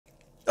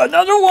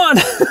Another one!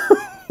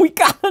 We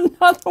got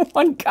another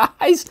one,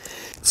 guys!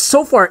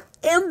 So far,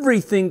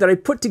 everything that I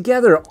put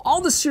together,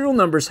 all the serial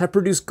numbers have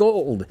produced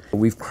gold.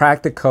 We've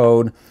cracked the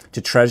code to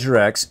Treasure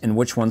X and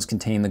which ones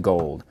contain the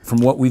gold. From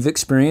what we've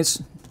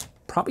experienced,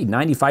 probably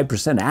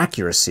 95%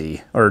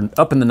 accuracy, or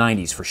up in the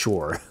 90s for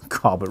sure.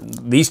 God,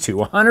 but these two,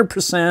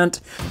 100%.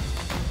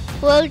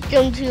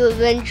 Welcome to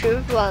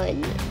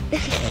AdventureFun.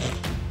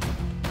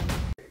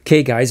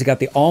 Okay guys, I got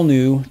the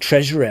all-new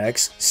Treasure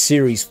X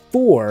Series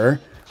 4,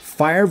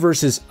 Fire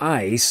vs.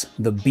 Ice,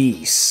 the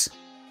Beasts.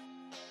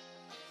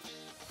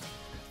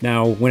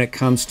 Now, when it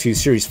comes to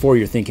Series 4,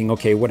 you're thinking,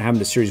 okay, what happened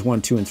to Series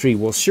 1, 2, and 3?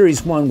 Well,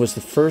 Series 1 was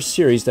the first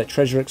series that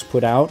Treasure X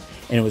put out,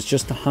 and it was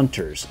just the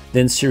Hunters.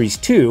 Then Series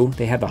 2,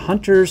 they had the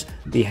Hunters,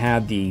 they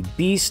had the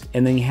Beast,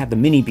 and then you had the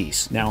Mini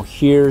Beast. Now,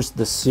 here's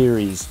the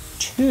Series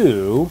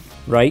 2,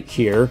 right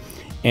here,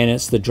 and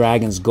it's the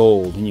Dragon's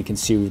Gold. And you can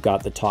see we've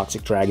got the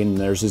Toxic Dragon, and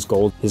there's his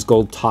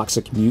gold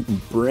toxic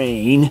mutant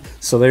brain.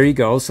 So there you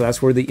go. So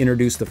that's where they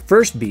introduced the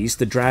first beast,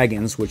 the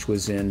Dragons, which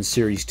was in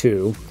Series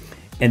 2.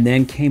 And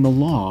then came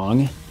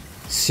along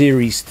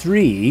Series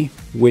 3,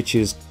 which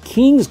is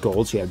King's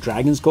Gold. So you have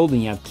Dragon's Gold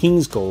and you have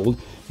King's Gold.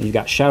 And you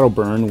got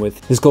Shadowburn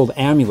with his gold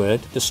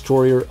amulet,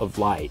 Destroyer of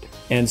Light.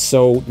 And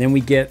so then we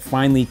get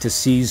finally to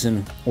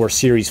season, or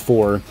Series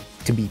 4,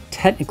 to be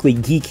technically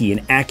geeky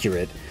and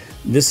accurate.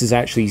 This is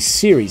actually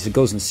series, it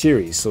goes in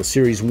series. So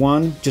Series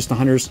 1, just the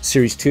Hunters.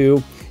 Series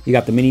 2, you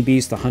got the Mini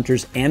Beast, the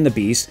Hunters, and the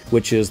Beast,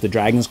 which is the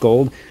Dragon's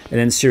Gold. And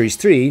then Series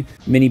 3,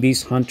 Mini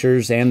Beast,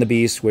 Hunters, and the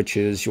Beast, which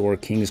is your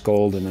King's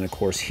Gold. And then of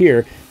course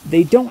here,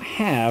 they don't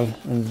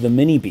have the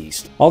Mini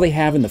Beast. All they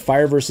have in the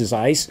Fire vs.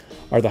 Ice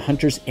are the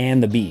Hunters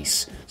and the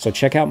Beasts. So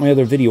check out my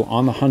other video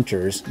on the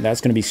Hunters.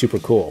 That's gonna be super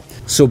cool.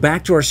 So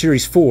back to our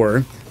Series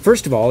 4.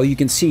 First of all, you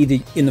can see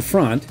that in the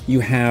front,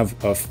 you have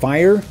a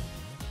Fire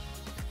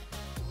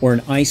or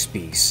an Ice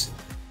Beast.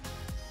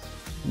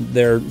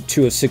 There are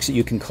 2 of 6 that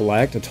you can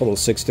collect, a total of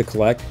 6 to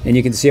collect. And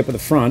you can see up at the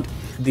front,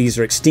 these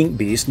are extinct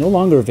beasts, no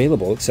longer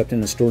available except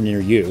in the store near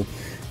you.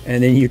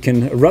 And then you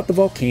can erupt the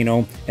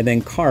volcano and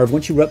then carve.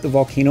 Once you erupt the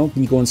volcano,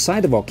 you go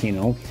inside the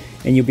volcano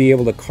and you'll be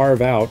able to carve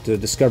out to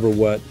discover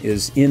what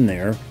is in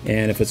there.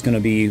 And if it's gonna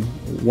be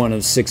one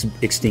of 6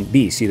 extinct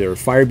beasts, either a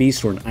fire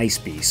beast or an ice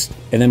beast.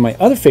 And then my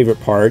other favorite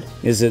part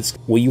is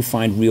will you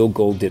find real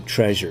gold dip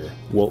treasure?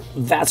 Well,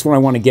 that's what I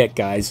wanna get,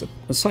 guys,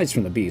 aside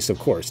from the beast, of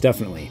course,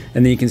 definitely.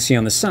 And then you can see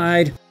on the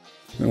side,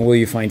 will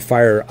you find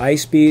fire or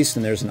ice beast?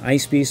 And there's an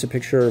ice beast, a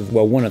picture of,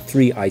 well, one of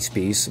 3 ice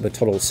beasts, a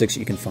total of 6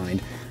 you can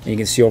find. And you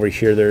can see over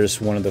here, there's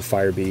one of the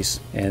fire beasts.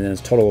 And then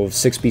it's a total of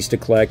 6 beasts to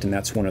collect, and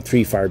that's one of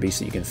 3 fire beasts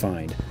that you can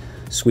find.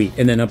 Sweet.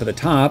 And then up at the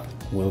top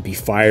will be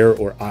fire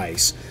or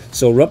ice.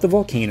 So erupt the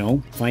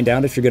volcano, find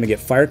out if you're going to get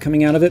fire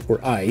coming out of it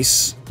or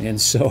ice. And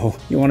so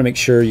you want to make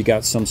sure you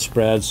got some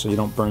spread so you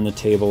don't burn the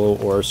table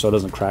or so it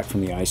doesn't crack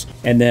from the ice.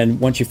 And then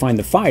once you find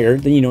the fire,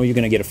 then you know you're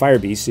going to get a fire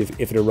beast. If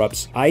it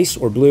erupts ice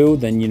or blue,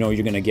 then you know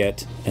you're going to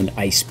get an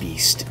ice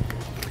beast.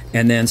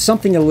 And then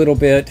something a little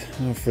bit,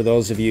 for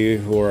those of you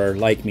who are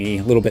like me,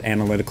 a little bit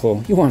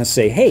analytical, you want to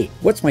say, hey,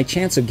 what's my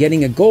chance of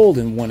getting a gold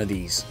in one of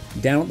these?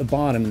 Down at the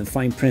bottom in the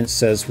fine print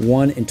says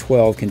 1 in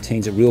 12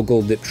 contains a real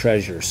gold dip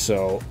treasure.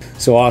 So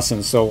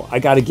awesome. So I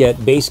got to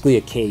get basically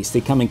a case.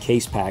 They come in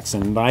case packs,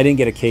 and I didn't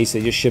get a case.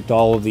 They just shipped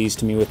all of these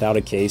to me without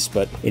a case.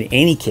 But in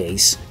any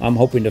case, I'm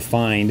hoping to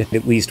find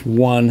at least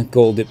 1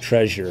 gold dip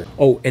treasure.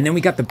 Oh, and then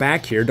we got the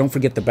back here. Don't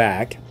forget the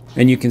back.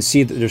 And you can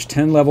see that there's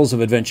 10 levels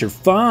of adventure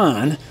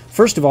fun.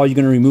 First of all, you're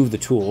going to remove the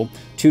tool.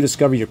 2,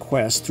 discover your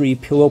quest. 3,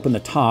 peel open the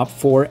top.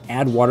 4,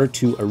 add water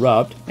to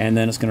erupt. And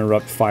then it's going to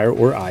erupt fire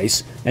or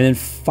ice. And then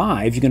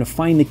 5, you're going to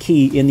find the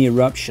key in the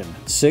eruption.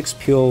 6,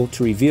 peel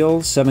to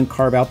reveal. 7,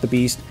 carve out the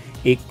beast.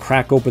 8,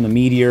 crack open the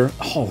meteor.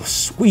 Oh,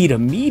 sweet, a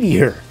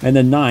meteor. And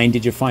then 9,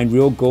 did you find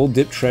real gold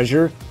dip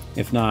treasure?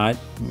 If not,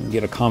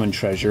 get a common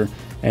treasure.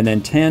 And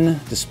then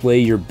 10, display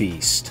your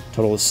beast.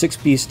 Total of 6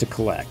 beasts to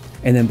collect.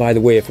 And then, by the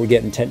way, if we're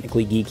getting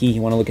technically geeky,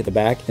 you want to look at the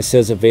back, it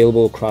says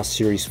available across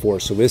Series 4.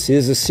 So this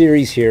is a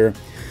series here.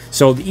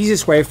 So the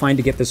easiest way I find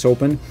to get this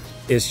open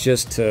is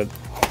just to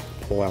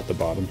pull out the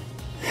bottom.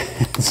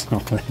 So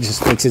that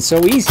just makes it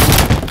so easy.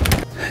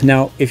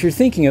 Now, if you're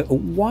thinking,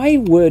 why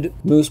would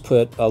Moose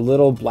put a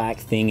little black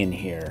thing in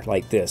here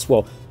like this?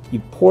 Well, you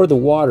pour the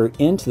water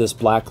into this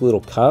black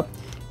little cup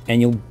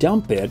and you'll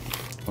dump it.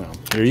 Well,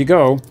 here you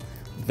go.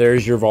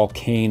 There's your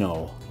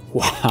volcano.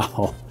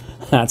 Wow,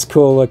 that's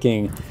cool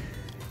looking.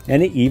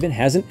 And it even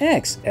has an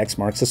X. X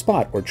marks a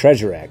spot, or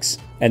Treasure X.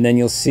 And then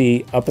you'll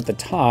see up at the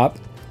top,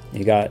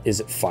 you got, is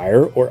it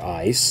fire or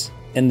ice?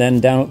 And then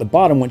down at the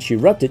bottom, once you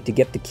erupt it, to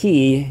get the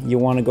key, you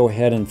want to go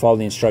ahead and follow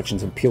the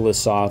instructions and peel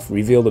this off,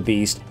 reveal the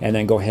beast, and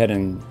then go ahead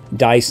and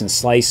dice and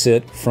slice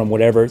it from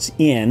whatever it's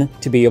in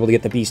to be able to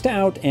get the beast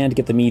out and to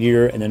get the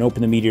meteor, and then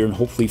open the meteor and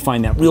hopefully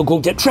find that real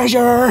gold dip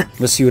treasure.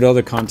 Let's see what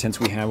other contents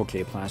we have.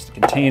 Okay, plastic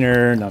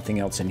container, nothing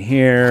else in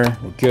here.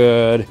 We're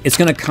good. It's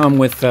going to come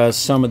with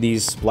some of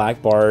these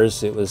black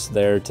bars. It was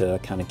there to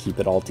kind of keep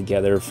it all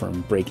together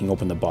from breaking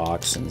open the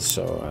box, and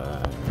so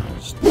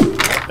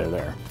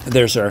There.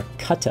 There's our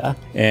cutter,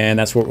 and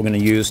that's what we're going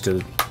to use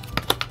to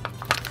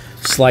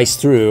slice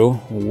through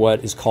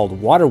what is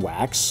called water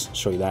wax. I'll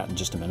show you that in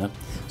just a minute.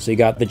 So you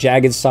got the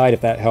jagged side,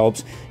 if that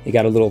helps. You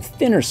got a little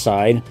thinner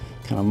side,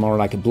 kind of more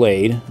like a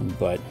blade,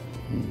 but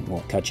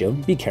won't cut you.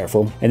 Be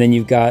careful. And then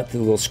you've got the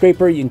little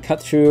scraper you can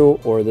cut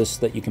through, or this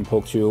that you can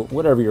poke through,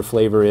 whatever your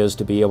flavor is,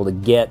 to be able to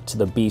get to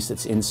the beast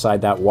that's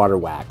inside that water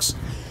wax.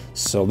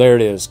 So there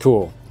it is.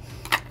 Cool.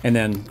 And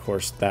then, of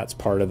course, that's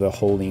part of the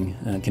holding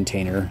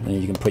container,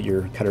 and you can put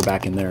your cutter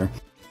back in there.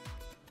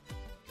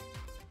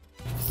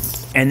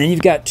 And then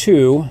you've got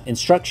 2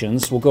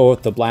 instructions. We'll go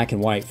with the black and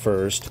white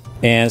first,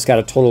 and it's got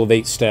a total of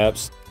 8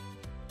 steps.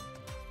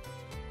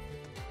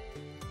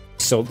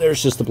 So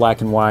there's just the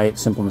black and white,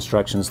 simple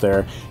instructions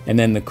there. And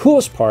then the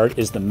coolest part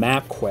is the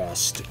map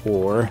quest,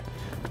 or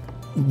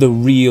the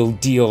real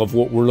deal of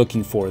what we're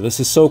looking for.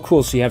 This is so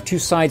cool. So you have 2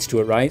 sides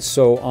to it, right?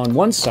 So on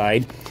one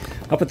side,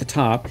 up at the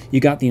top, you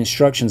got the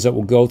instructions that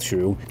we'll go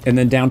through. And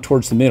then down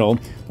towards the middle,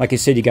 like I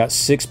said, you got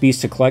 6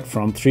 beasts to collect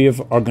from. 3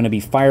 are going to be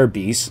fire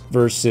beasts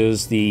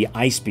versus the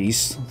ice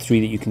beasts,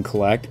 3 that you can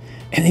collect.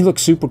 And they look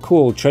super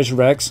cool.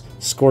 Treasure X,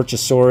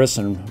 Scorchasaurus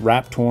and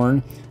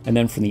Raptorn. And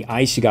then from the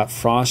ice, you got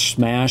Frost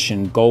Smash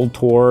and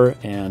Goldtor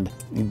and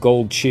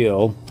Gold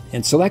Chill.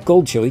 And so that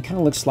Gold Chill, he kind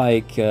of looks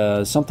like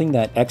something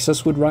that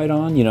Exus would ride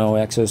on. You know,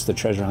 Exus, the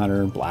treasure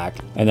hunter in black.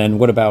 And then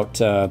what about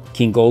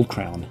King Gold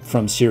Crown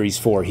from Series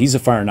 4? He's a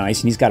fire and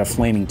ice, and he's got a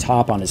flaming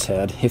top on his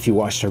head, if you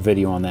watched our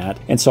video on that.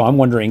 And so I'm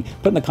wondering,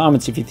 put in the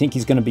comments if you think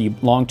he's going to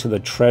belong to the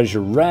Treasure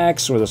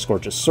Rex or the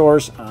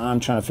Scorchasaurus. I'm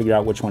trying to figure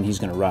out which one he's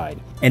going to ride.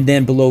 And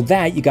then below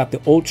that, you got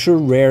the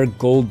ultra-rare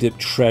gold-dipped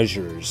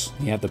treasures.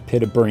 You have the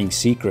Pit of Burning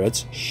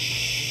Secrets.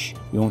 Shh.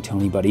 We won't tell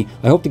anybody.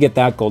 I hope to get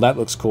that gold. That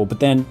looks cool. But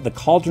then the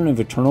Cauldron of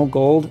Eternal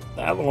Cold,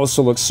 that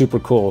also looks super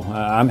cool.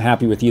 I'm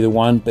happy with either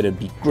one, but it'd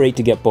be great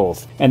to get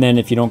both. And then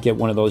if you don't get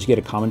one of those, you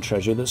get a common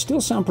treasure that still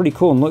sound pretty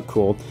cool and look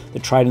cool. The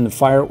Trident of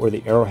Fire or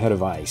the Arrowhead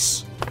of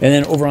Ice. And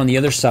then over on the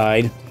other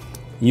side,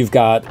 you've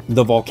got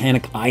the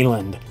volcanic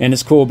island. And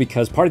it's cool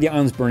because part of the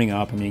island's burning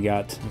up. I mean, you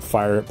got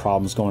fire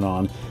problems going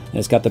on. And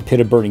it's got the Pit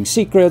of Burning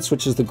Secrets,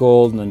 which is the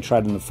gold, and then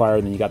Trident of Fire,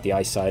 and then you got the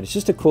ice side. It's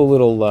just a cool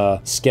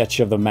little sketch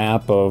of the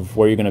map of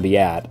where you're going to be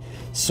at.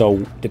 So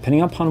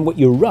depending upon what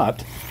you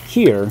erupt,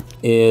 here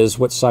is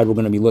what side we're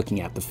going to be looking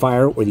at, the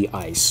fire or the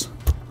ice.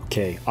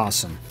 Okay,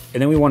 awesome.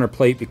 And then we want our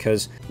plate,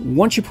 because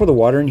once you pour the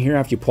water in here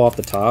after you pull off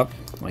the top,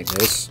 like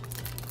this,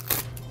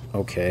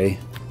 okay.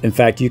 In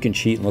fact, you can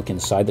cheat and look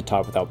inside the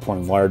top without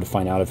pouring water to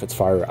find out if it's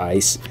fire or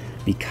ice.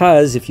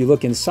 Because if you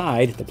look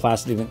inside, the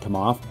plastic didn't come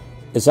off.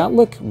 Does that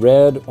look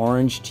red,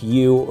 orange to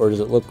you, or does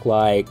it look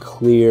like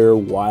clear,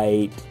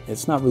 white?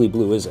 It's not really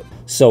blue, is it?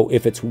 So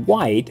if it's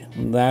white,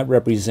 that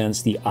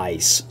represents the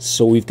ice.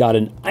 So we've got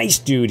an ice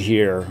dude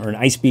here, or an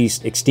ice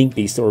beast, extinct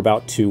beast that we're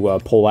about to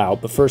pull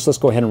out. But first, let's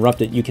go ahead and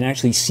erupt it. You can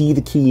actually see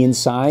the key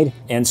inside.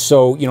 And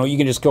so, you know, you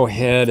can just go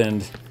ahead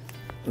and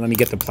let me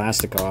get the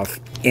plastic off.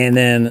 And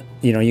then,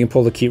 you know, you can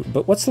pull the key.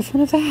 But what's the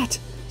fun of that?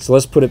 So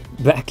let's put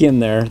it back in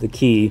there, the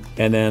key,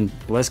 and then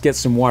let's get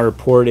some water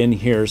poured in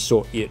here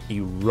so it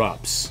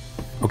erupts.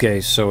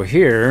 Okay, so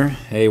here,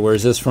 hey,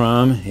 where's this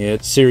from?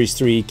 It's Series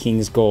 3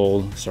 King's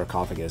Gold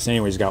sarcophagus.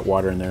 Anyways, got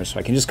water in there, so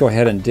I can just go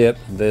ahead and dip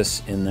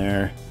this in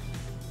there,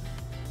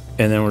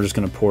 and then we're just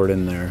gonna pour it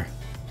in there.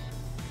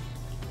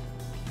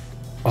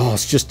 Oh,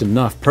 it's just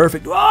enough.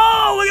 Perfect.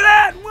 Whoa, look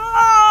at that!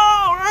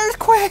 Whoa,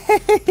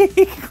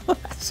 earthquake!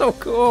 That's so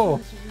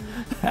cool.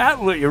 That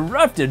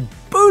erupted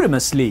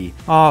beautifously.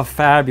 Oh,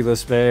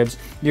 fabulous, babes.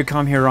 You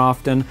come here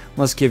often.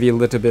 Let's give you a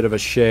little bit of a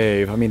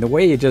shave. I mean, the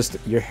way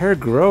your hair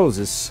grows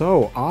is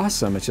so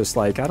awesome. It's just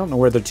like, I don't know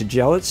whether to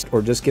gel it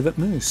or just give it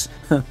mousse.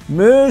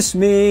 Mousse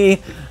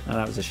me! Oh,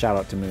 that was a shout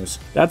out to Moose.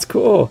 That's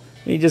cool.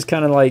 You just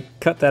kind of like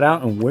cut that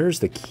out, and where's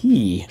the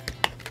key?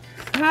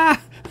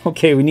 Ah!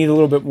 Okay, we need a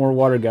little bit more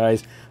water,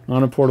 guys. I'm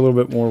gonna pour a little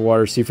bit more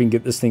water, see if we can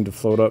get this thing to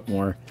float up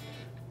more.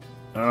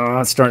 Oh,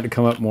 it's starting to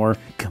come up more.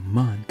 Come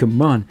on,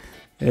 come on.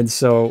 And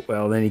so,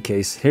 well, in any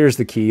case, here's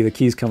the key. The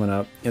key's coming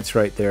up. It's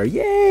right there.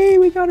 Yay,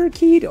 we got our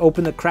key to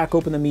open crack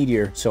open the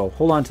meteor. So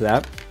hold on to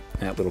that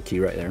little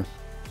key right there.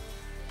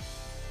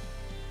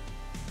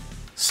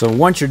 So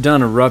once you're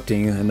done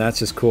erupting, and that's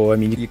just cool. I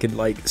mean, you could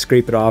like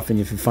scrape it off, and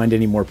if you find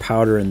any more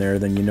powder in there,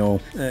 then you know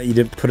you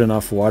didn't put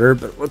enough water,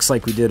 but it looks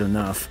like we did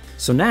enough.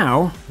 So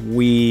now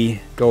we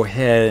go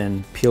ahead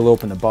and peel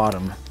open the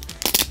bottom.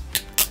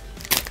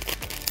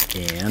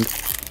 And,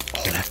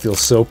 oh, that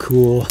feels so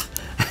cool.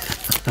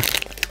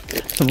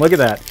 Look at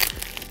that.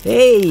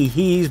 Hey,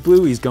 he's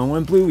blue. He's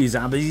going blue. He's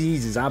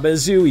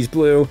Abazoo. He's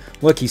blue.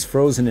 Look, he's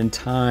frozen in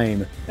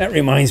time. That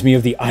reminds me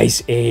of the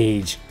Ice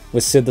Age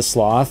with Sid the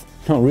Sloth.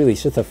 No, really,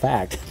 it's just a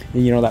fact.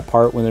 You know that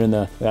part when they're in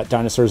that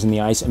dinosaurs in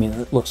the ice? I mean,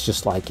 it looks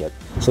just like it.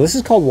 So this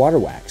is called water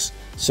wax.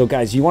 So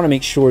guys, you want to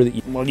make sure that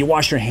you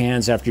wash your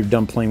hands after you're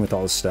done playing with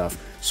all this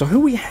stuff. So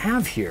who we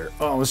have here?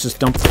 Oh, let's just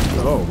dump.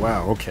 Oh,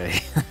 wow, okay.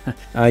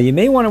 You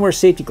may want to wear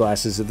safety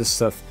glasses if this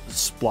stuff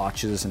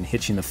splotches and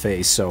hits you in the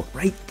face. So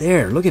right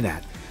there, look at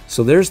that.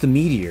 So there's the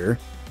meteor.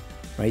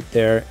 right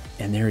there.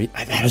 And there,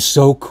 that is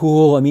so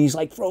cool. I mean, he's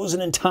like frozen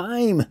in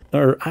time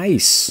or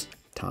ice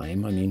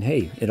time. I mean,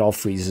 hey, it all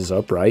freezes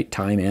up, right?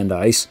 Time and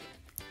ice.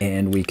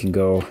 And we can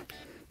go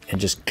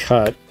and just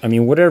cut. I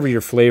mean, whatever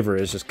your flavor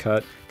is, just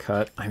cut.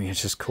 I mean,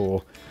 it's just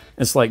cool.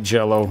 It's like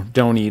Jell-O.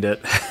 Don't eat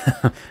it.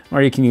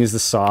 Or you can use the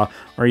saw,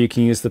 or you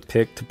can use the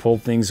pick to pull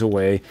things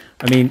away.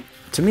 I mean,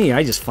 to me,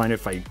 I just find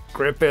if I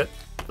grip it,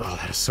 oh,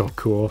 that is so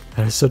cool.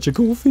 That is such a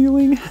cool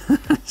feeling.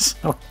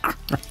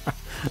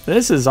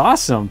 This is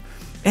awesome.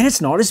 And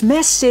it's not as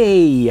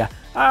messy.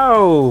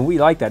 Oh, we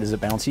like that. Is it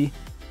bouncy?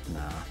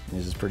 Nah,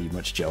 this is pretty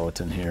much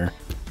gelatin here.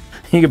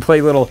 You can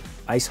play little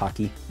ice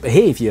hockey. But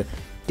hey, if you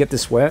get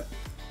this wet,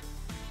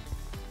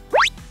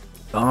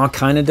 oh,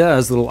 kind of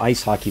does. Little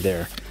ice hockey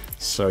there.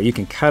 So you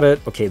can cut it.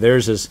 Okay,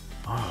 there's his,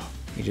 oh,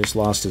 he just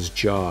lost his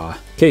jaw.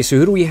 Okay, so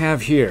who do we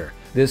have here?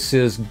 This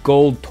is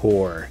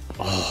Goldtor.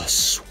 Oh,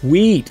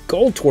 sweet,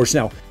 Goldtor.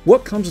 Now,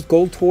 what comes with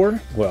Goldtor?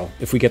 Well,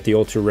 if we get the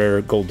ultra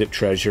rare gold dip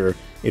treasure,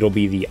 it'll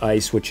be the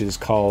ice, which is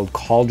called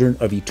Cauldron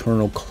of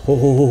Eternal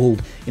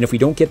Cold. And if we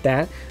don't get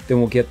that, then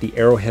we'll get the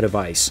Arrowhead of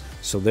Ice.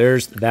 So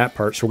there's that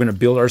part. So we're gonna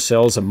build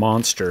ourselves a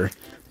monster.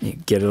 You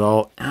get it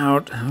all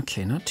out.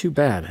 Okay, not too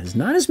bad. It's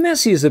not as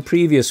messy as the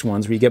previous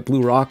ones where you get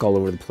blue rock all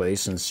over the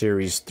place in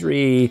Series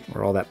 3,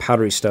 or all that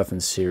powdery stuff in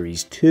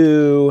Series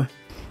 2.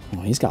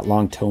 Oh, he's got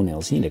long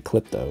toenails. You need to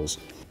clip those.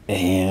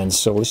 And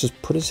so let's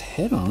just put his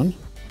head on.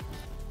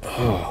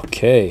 Oh,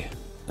 okay.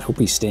 I hope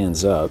he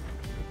stands up.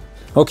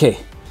 Okay,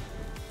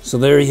 so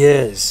there he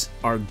is,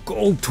 our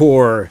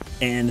Goldtor.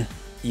 And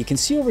you can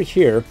see over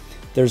here,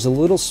 there's a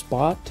little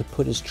spot to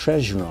put his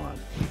treasure on.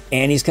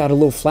 And he's got a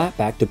little flat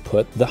back to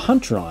put the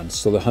hunter on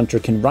so the hunter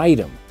can ride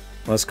him.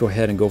 Let's go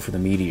ahead and go for the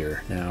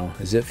meteor. Now,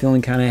 is it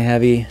feeling kind of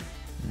heavy?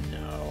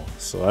 No,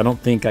 so I don't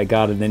think I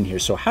got it in here.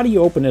 So how do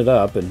you open it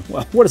up? And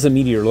well, what does a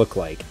meteor look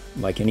like?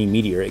 Like any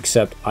meteor,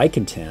 except I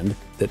contend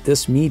that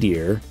this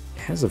meteor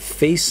has a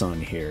face on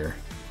here.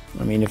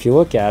 I mean, if you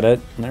look at it,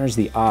 there's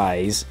the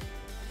eyes.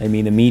 I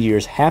mean, the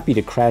meteor's happy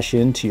to crash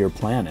into your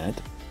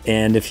planet.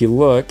 And if you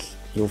look,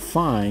 you'll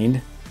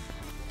find,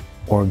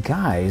 or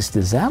guys,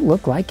 does that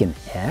look like an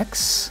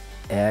X?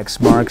 X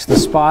marks the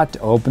spot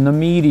to open the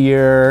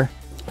meteor.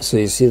 So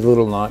you see the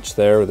little notch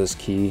there where this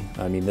key,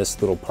 I mean,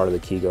 this little part of the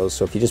key goes.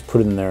 So if you just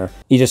put it in there,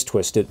 you just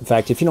twist it. In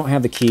fact, if you don't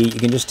have the key, you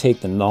can just take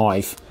the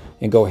knife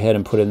and go ahead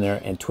and put it in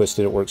there and twist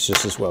it. It works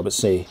just as well.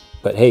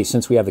 But hey,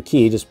 since we have the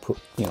key, just put,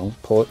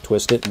 pull it,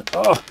 twist it, and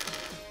oh,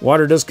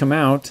 water does come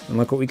out. And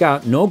look what we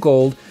got, no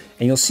gold.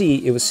 And you'll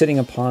see it was sitting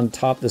upon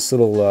top this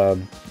little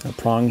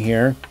prong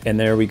here. And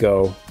there we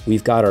go.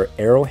 We've got our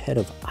Arrowhead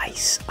of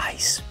Ice,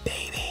 ice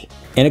baby.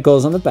 And it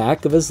goes on the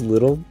back of his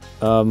little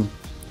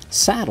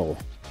saddle.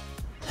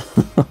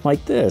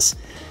 Like this.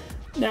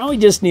 Now we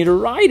just need a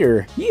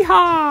rider.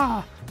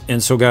 Yeehaw!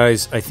 And so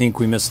guys, I think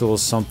we missed a little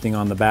something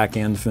on the back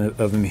end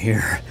of him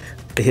here.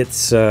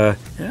 It's, yeah,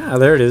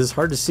 there it is.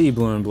 Hard to see,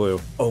 blue and blue.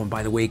 Oh, and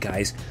by the way,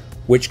 guys,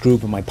 which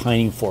group am I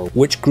pining for?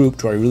 Which group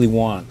do I really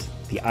want?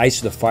 The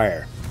ice or the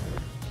fire?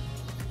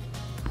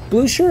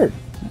 Blue shirt,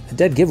 a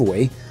dead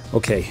giveaway.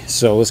 Okay,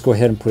 so let's go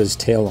ahead and put his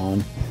tail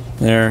on.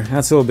 There,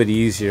 that's a little bit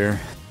easier.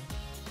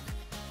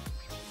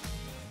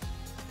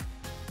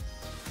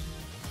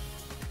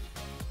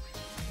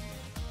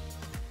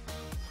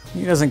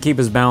 He doesn't keep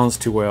his balance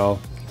too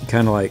well.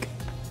 Kind of like,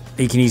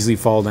 he can easily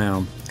fall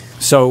down.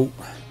 So,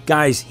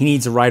 guys, he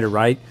needs a rider,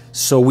 right?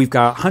 So we've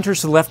got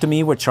hunters to the left of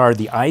me, which are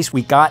the ice.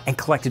 We got and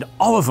collected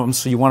all of them,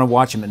 so you want to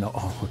watch them. And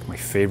oh, look, my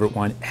favorite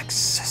one,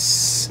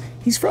 excess.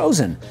 He's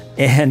frozen.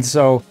 And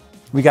so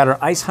we got our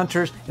ice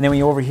hunters, and then when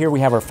you over here, we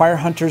have our fire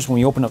hunters when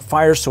we open up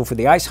fire. So for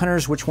the ice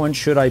hunters, which one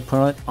should I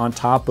put on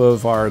top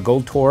of our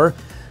Goldtor?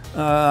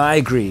 I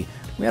agree.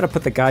 We got to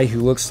put the guy who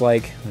looks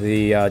like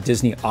the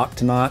Disney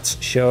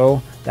Octonauts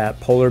show,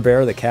 that polar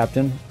bear, the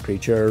captain.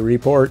 Creature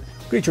report.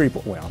 Creature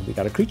report. Well, we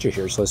got a creature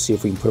here, so let's see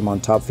if we can put him on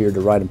top here to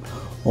ride him.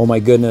 Oh my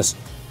goodness.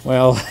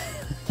 Well,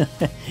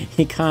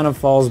 he kind of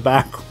falls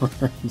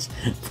backwards,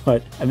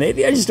 but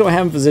maybe I just don't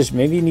have him positioned.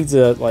 Maybe he needs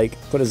to like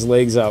put his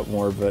legs out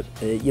more, but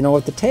you know,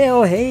 with the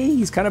tail, hey,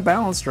 he's kind of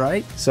balanced,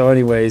 right? So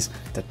anyways,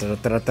 out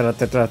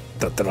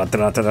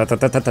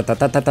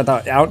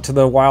to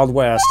the Wild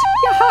West.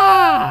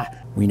 Yaha!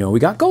 We know we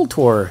got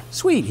Goldtor.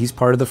 Sweet, he's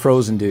part of the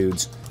frozen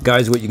dudes.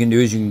 Guys, what you can do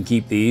is you can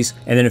keep these,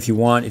 and then if you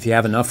want, if you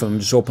have enough of them,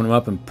 just open them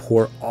up and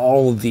pour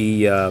all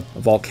the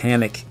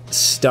volcanic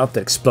stuff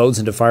that explodes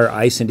into fire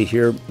ice into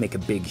here. Make a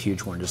big,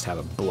 huge one, just have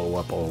it blow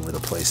up all over the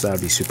place. That would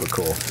be super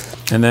cool.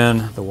 And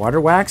then the water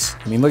wax,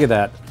 I mean, look at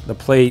that. The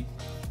plate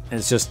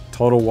is just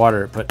total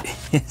water, but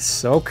it's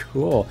so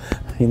cool.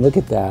 I mean, look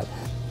at that.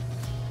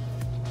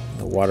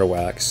 The water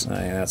wax,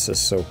 I mean, that's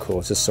just so cool.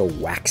 It's just so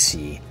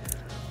waxy.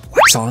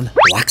 Wax on,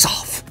 wax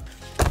off.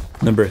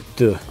 Number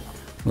 2.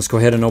 Let's go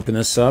ahead and open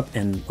this up,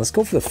 and let's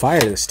go for the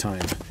fire this time.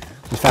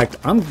 In fact,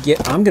 I'm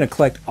gonna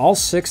collect all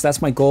 6.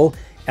 That's my goal,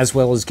 as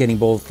well as getting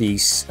both the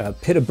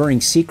Pit of Burning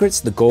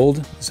Secrets, the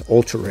gold, is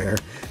ultra rare,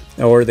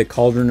 or the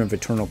Cauldron of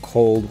Eternal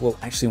Cold. We'll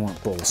actually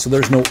want both. So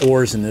there's no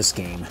ores in this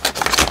game.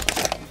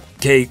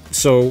 Okay,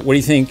 so what do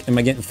you think? Am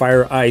I getting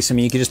fire or ice? I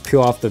mean, you can just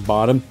peel off the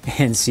bottom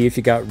and see if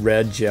you got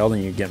red gel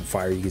and you're getting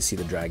fire. You can see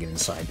the dragon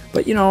inside.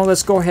 But you know,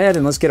 let's go ahead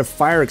and let's get a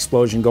fire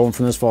explosion going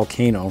from this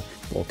volcano.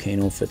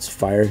 Volcano fits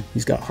fire.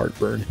 He's got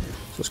heartburn. So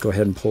let's go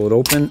ahead and pull it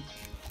open.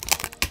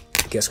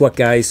 Guess what,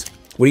 guys?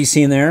 What are you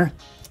seeing there?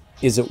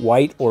 Is it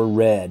white or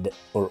red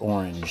or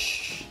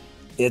orange?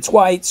 It's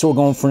white, so we're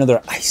going for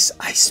another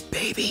ice,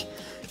 baby.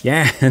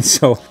 Yeah, and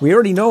so we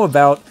already know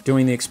about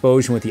doing the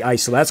explosion with the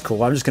ice, so that's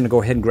cool. I'm just gonna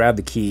go ahead and grab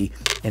the key,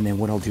 and then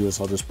what I'll do is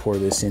I'll just pour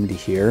this into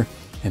here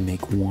and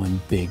make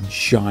one big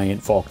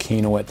giant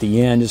volcano at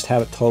the end, just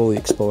have it totally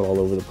explode all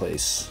over the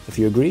place. If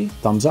you agree,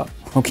 thumbs up.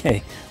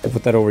 Okay, I'll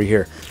put that over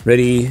here.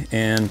 Ready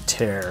and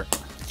tear.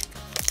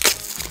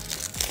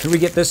 What do we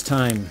get this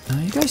time?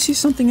 You guys see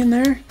something in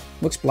there?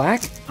 Looks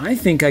black. I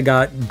think I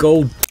got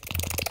gold.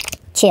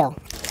 Chill.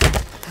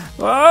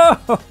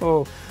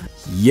 Oh!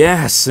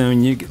 Yes, I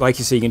mean, like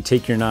you say, you can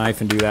take your knife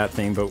and do that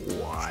thing, but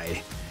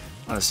why?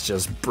 Let's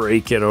just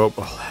break it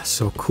open. Oh, that's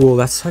so cool.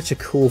 That's such a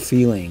cool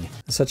feeling.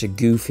 That's such a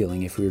goo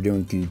feeling if we were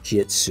doing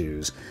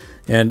goo-jitsus.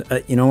 And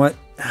you know what?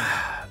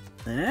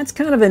 That's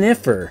kind of an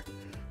iffer.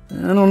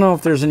 I don't know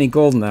if there's any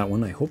gold in that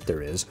one. I hope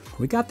there is.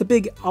 We got the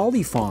big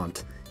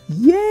Oliphant.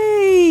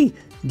 Yay!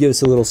 Give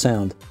us a little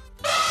sound.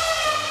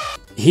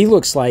 He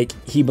looks like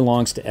he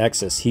belongs to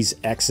Exus. He's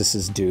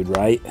Exus's dude,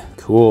 right?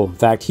 Cool. In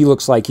fact, he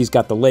looks like he's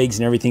got the legs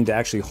and everything to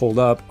actually hold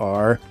up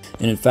R.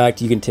 And in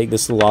fact, you can take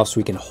this little off so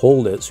we can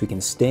hold it, so we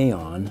can stay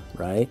on,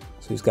 right?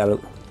 So he's got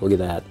to, look at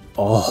that.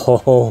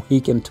 Oh,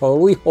 he can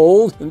totally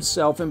hold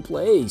himself in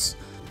place.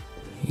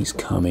 He's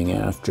coming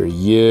after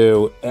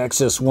you.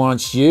 Exus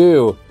wants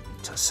you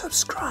to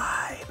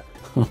subscribe.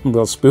 A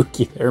little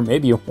spooky there.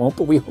 Maybe you won't,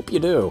 but we hope you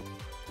do.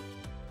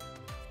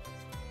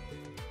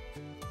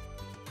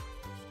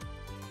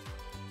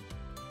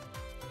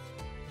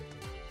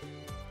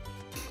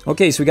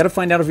 Okay, so we got to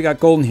find out if we got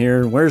gold in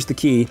here. Where's the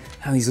key?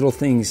 How these little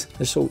things,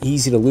 they're so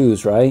easy to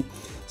lose, right?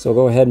 So I'll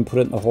go ahead and put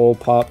it in the hole,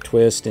 pop,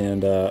 twist,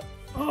 and oh,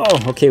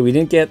 okay, we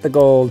didn't get the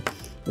gold.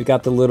 We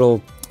got the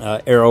little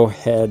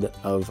Arrowhead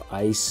of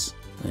Ice.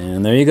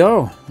 And there you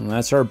go. And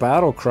that's our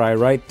battle cry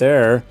right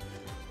there.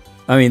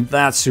 I mean,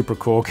 that's super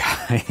cool,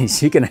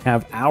 guys. You can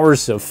have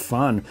hours of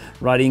fun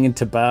riding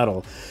into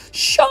battle.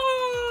 Shop!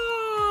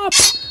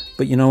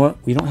 But you know what?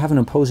 We don't have an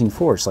opposing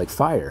force like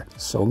fire.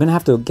 So we're gonna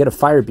have to get a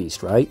fire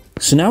beast, right?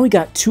 So now we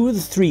got 2 of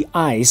the 3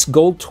 ice,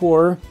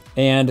 Goldtor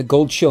and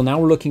Gold Chill. Now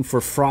we're looking for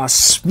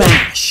Frost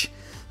Smash.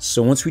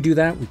 So once we do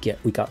that,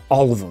 we got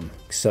all of them.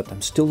 Except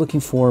I'm still looking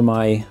for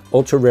my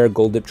ultra rare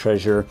gold dip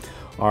treasure,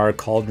 our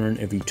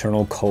Cauldron of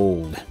Eternal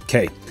Cold.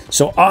 Okay,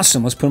 so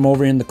awesome. Let's put them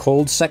over in the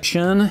cold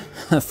section,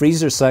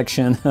 freezer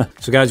section.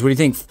 So guys, what do you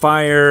think?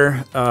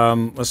 Fire.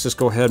 Let's just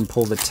go ahead and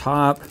pull the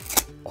top.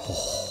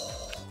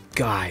 Oh,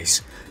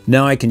 guys.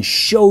 Now I can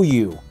show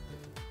you.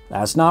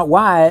 That's not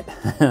white,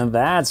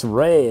 that's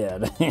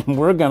red. And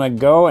we're gonna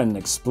go and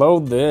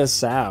explode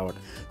this out.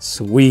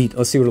 Sweet,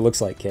 let's see what it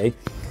looks like, okay?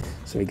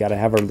 So we gotta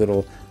have our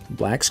little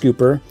black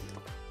scooper,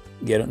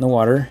 get it in the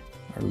water,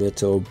 our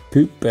little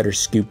poop better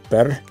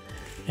scooper,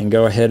 and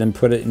go ahead and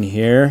put it in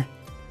here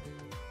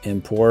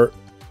and pour.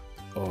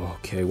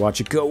 Okay, watch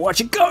it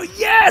go,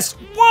 yes!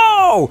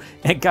 Whoa!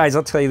 And guys,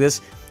 I'll tell you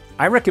this,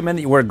 I recommend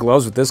that you wear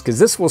gloves with this because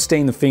this will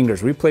stain the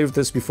fingers. We played with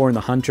this before in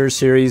the Hunter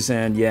series,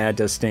 and yeah, it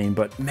does stain,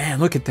 but man,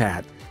 look at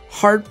that.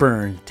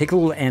 Heartburn. Take a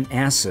little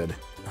antacid.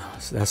 Oh,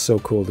 that's so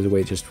cool, the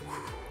way it just...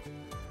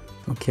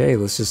 Okay,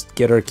 let's just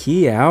get our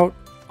key out.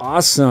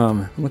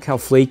 Awesome. Look how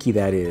flaky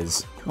that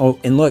is. Oh,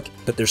 and look,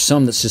 but there's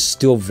some that's just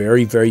still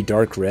very, very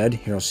dark red.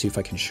 Here, I'll see if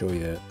I can show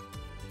you it.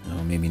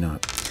 Oh, maybe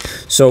not.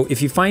 So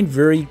if you find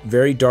very,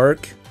 very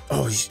dark...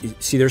 Oh,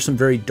 see, there's some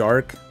very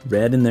dark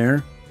red in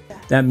there.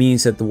 That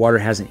means that the water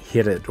hasn't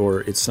hit it,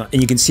 or it's not,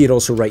 and you can see it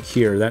also right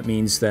here. That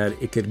means that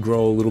it could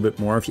grow a little bit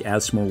more if you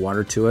add some more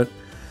water to it.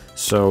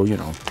 So, you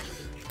know,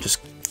 just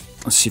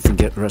let's see if we can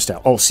get the rest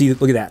out. Oh, see,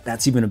 look at that.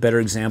 That's even a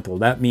better example.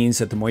 That means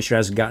that the moisture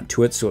hasn't gotten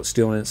to it, so it's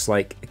still in its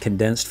like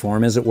condensed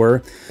form, as it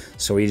were.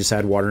 So we just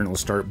add water and it'll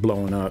start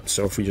blowing up.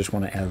 So if we just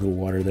want to add a little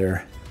water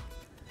there.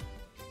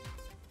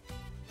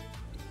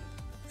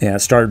 Yeah, it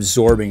starts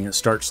absorbing, it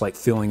starts like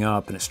filling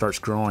up and it starts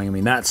growing. I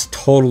mean, that's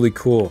totally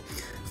cool.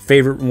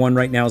 Favorite one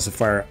right now is the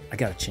fire. I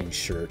gotta change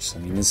shirts. I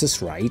mean, is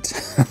this right?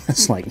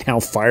 It's like now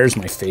fire's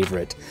my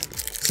favorite.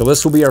 So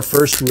this will be our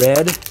first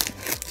red.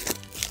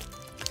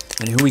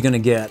 And who are we gonna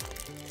get?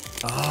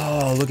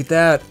 Oh, look at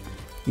that.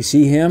 You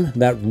see him?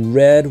 That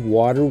red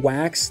water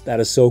wax? That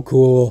is so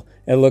cool.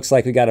 It looks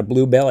like we got a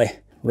blue belly.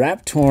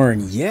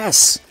 Raptorn,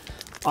 yes.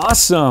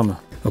 Awesome.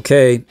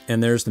 Okay,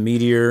 and there's the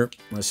meteor.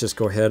 Let's just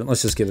go ahead and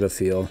let's just give it a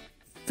feel.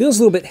 Feels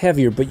a little bit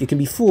heavier, but you can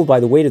be fooled by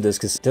the weight of this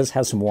because it does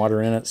have some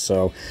water in it.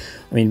 So,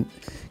 I mean,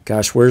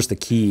 gosh, where's the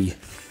key?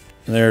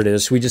 And there it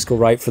is. We just go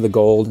right for the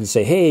gold and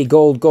say, hey,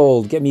 gold,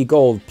 gold, get me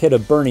gold. Pit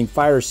of burning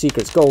fire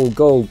secrets, gold,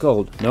 gold,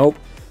 gold. Nope.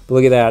 But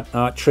look at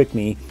that. Trick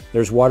me.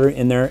 There's water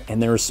in there,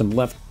 and there's some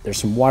left. There's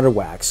some water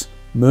wax.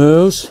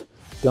 Moose,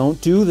 don't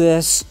do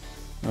this.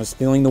 I was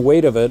feeling the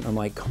weight of it. I'm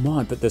like, come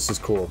on, but this is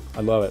cool.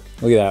 I love it.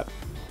 Look at that.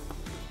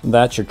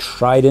 That's your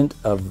Trident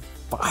of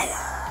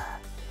Fire.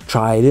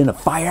 Trident of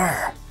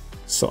Fire.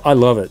 So I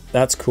love it.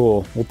 That's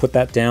cool. We'll put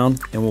that down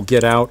and we'll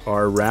get out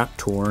our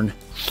Raptorn.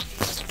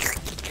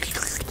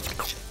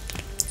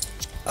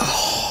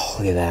 Oh,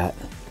 look at that.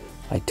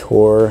 I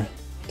tore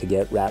to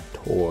get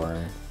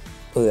Raptorn.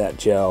 Look at that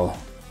gel.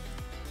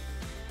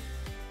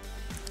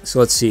 So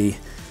let's see.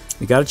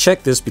 We got to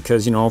check this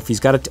because, you know, if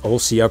he's got a... Oh,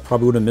 see, I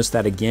probably would have missed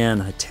that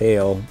again. A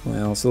tail.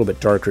 Well, it's a little bit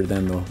darker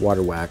than the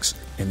water wax.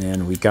 And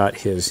then we got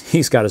his...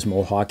 He's got his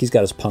mohawk. He's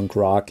got his punk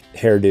rock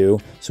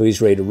hairdo. So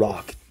he's ready to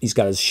rock. He's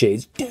got his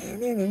shades.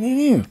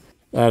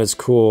 That is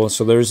cool.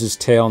 So there's his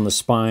tail, and the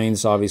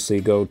spines obviously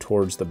go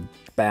towards the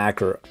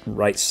back or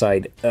right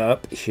side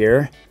up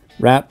here.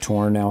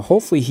 Raptorn. Now,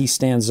 hopefully he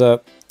stands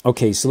up.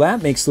 Okay, so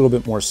that makes a little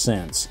bit more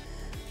sense.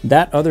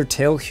 That other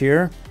tail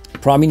here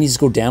probably needs to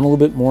go down a little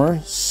bit more,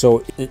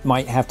 so it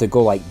might have to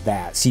go like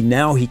that. See,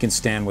 now he can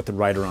stand with the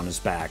rider on his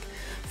back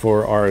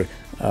for our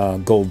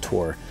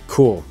Goldtor.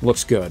 Cool,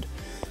 looks good.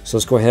 So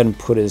let's go ahead and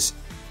put his...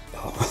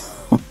 Oh.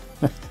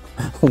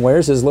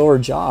 Where's his lower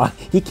jaw?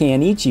 He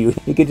can't eat you.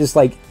 He could just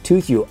like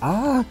tooth you.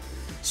 Ah!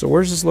 So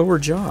where's his lower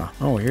jaw?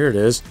 Oh, here it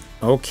is.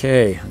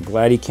 Okay, I'm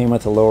glad he came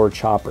with the lower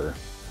chopper.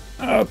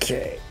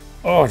 Okay.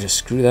 Oh, just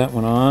screw that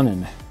one on,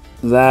 and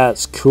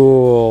that's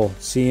cool.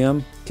 See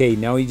him? Okay,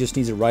 now he just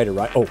needs a rider,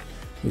 right? Oh,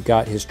 we've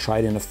got his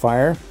Trident of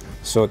Fire,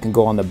 so it can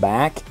go on the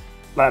back.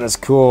 That is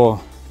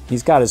cool.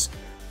 He's got his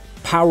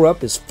power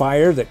up, his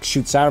fire that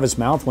shoots out of his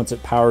mouth once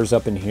it powers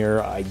up in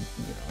here. I'm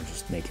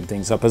just making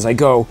things up as I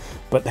go,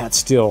 but that's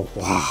still...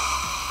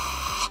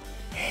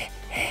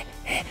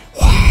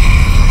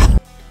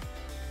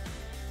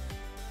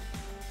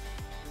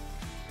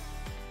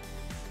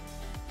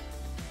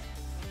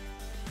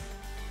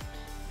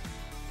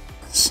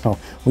 So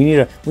we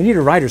need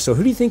a rider. So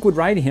who do you think would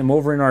ride him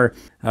over in our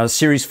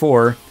Series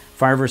 4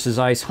 Fire vs.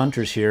 Ice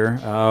Hunters here?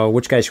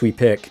 Which guy should we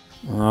pick?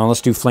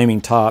 Let's do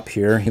Flaming Top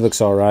here. He looks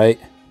all right.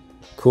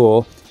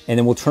 Cool. And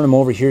then we'll turn him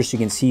over here so you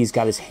can see he's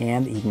got his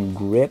hand that he can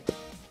grip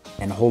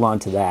and hold on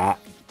to that.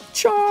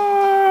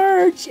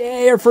 Charge!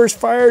 Yay, our first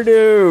fire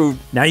dude!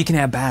 Now you can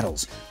have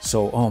battles.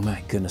 So, oh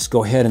my goodness,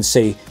 go ahead and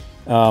say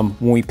when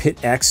we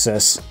pit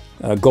Excess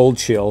Gold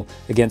Chill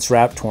against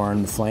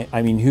Raptorn,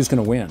 who's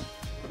going to win?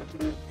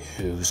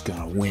 Who's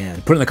gonna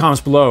win? Put it in the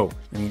comments below.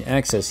 I mean,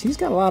 Excess, he's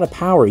got a lot of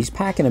power. He's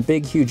packing a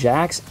big, huge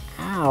axe.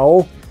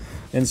 Ow!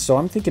 And so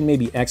I'm thinking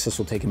maybe Excess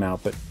will take him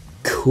out, but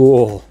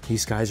cool.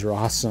 These guys are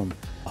awesome.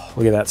 Oh,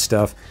 look at that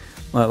stuff.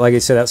 Like I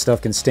said, that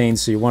stuff can stain,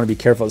 so you want to be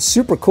careful. It's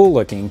super cool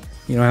looking.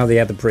 You know how they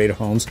have the Parade of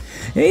Homes.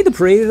 Hey, the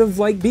Parade of,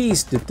 like,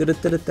 Beasts.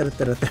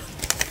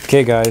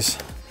 Okay, guys.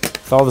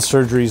 With all the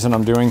surgeries that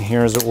I'm doing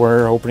here, as it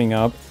were, opening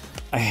up,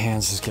 my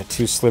hands just get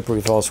too slippery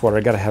with all this water.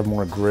 I gotta have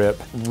more grip.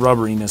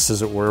 Rubberiness,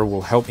 as it were,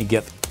 will help me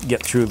get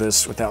through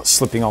this without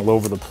slipping all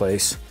over the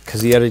place.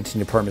 Because the editing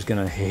department is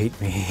gonna hate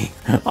me.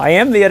 I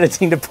am the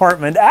editing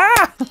department.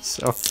 Ah!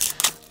 So,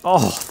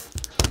 oh,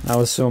 that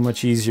was so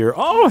much easier.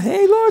 Oh,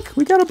 hey, look,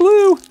 we got a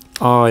blue.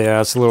 Oh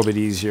yeah, it's a little bit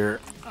easier.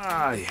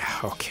 Ah, yeah,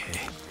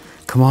 okay.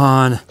 Come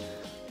on.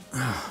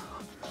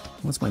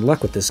 What's my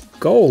luck with this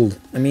gold?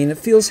 I mean, it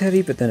feels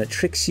heavy, but then it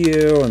tricks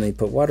you, and they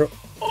put water.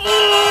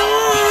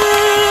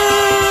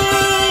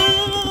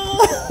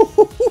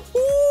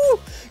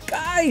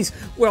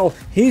 Well,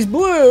 he's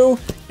blue,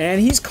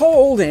 and he's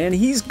cold, and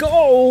he's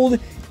gold.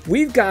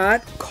 We've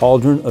got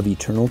Cauldron of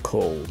Eternal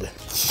Cold.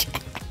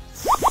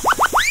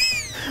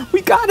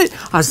 We got it.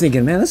 I was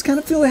thinking, man, this kind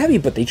of feels heavy,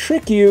 but they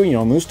trick you. You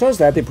know, Moose does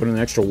that. They put in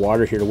extra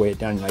water here to weigh it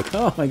down. You're like,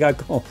 oh my God,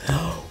 cold.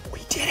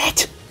 We did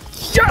it.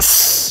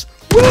 Yes.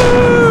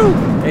 Woo!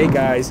 Hey,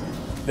 guys,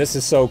 this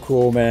is so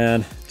cool,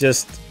 man.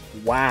 Just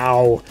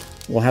wow.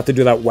 We'll have to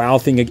do that wow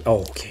thing again.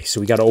 Oh, okay, so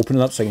we got to open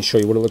it up so I can show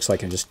you what it looks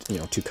like. I'm just,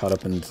 too caught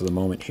up into the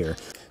moment here.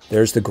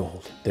 There's the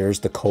gold.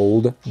 There's the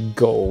cold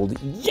gold.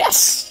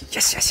 Yes!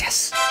 Yes, yes,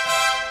 yes!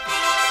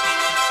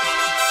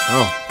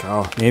 Oh,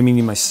 God. Maybe I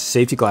need my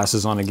safety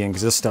glasses on again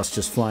because this stuff's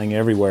just flying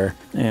everywhere.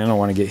 And I don't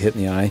want to get hit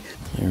in the eye.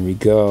 There we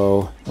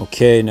go.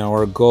 Okay, now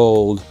our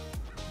gold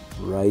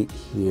right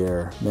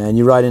here. Man,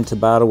 you ride into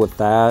battle with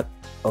that.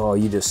 Oh,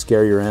 you just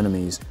scare your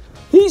enemies.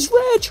 He's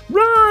rich!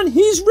 Run!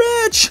 He's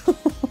rich!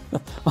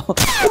 Oh, look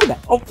at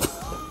that. Oh.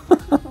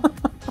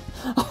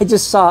 I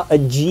just saw a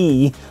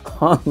G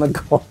on the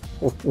gold.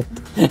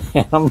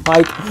 And I'm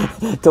like,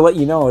 to let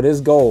you know, it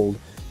is gold.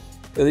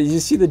 Did you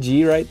see the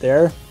G right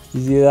there?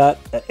 You see that?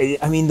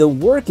 I mean, the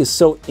work is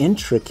so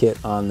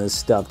intricate on this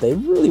stuff. They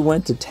really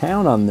went to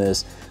town on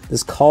this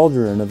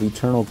Cauldron of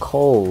Eternal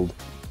Cold.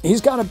 He's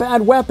got a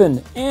bad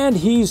weapon, and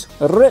he's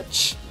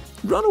rich.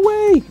 Run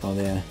away! Oh,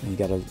 yeah, you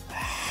gotta...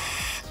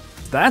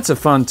 That's a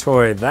fun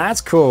toy.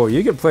 That's cool.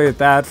 You could play with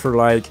that for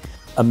like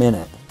a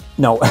minute.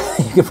 No,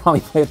 you could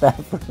probably play with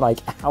that for like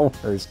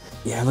hours.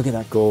 Yeah, look at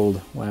that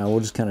gold. Wow, we'll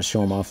just kind of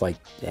show them off like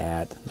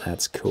that.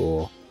 That's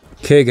cool.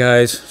 Okay,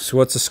 guys, so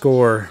what's the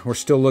score? We're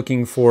still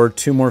looking for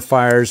 2 more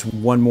fires,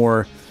 1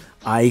 more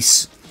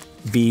ice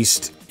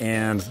beast,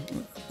 and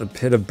the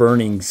pit of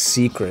burning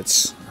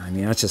secrets. I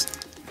mean, that's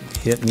just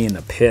hit me in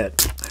the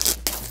pit.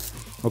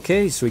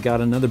 Okay, so we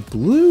got another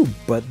blue,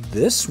 but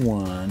this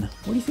one,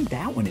 what do you think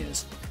that one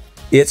is?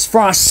 It's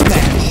Frost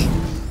Smash.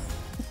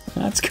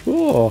 That's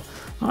cool.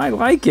 I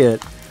like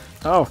it.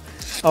 Oh,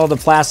 the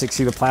plastic.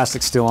 See, the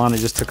plastic's still on. I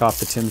just took off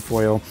the tin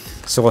foil,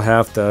 so we'll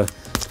have to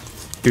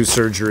do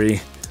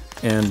surgery.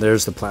 And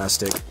there's the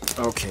plastic.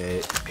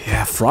 Okay,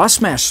 yeah, Frost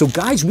Smash. So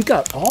guys, we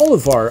got all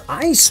of our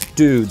ice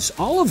dudes,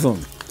 all of them.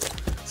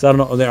 So I don't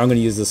know, I'm gonna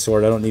use this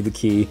sword. I don't need the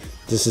key,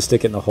 just to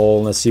stick it in the hole.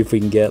 And let's see if we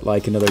can get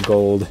like another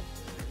gold.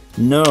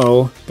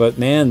 No, but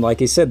man,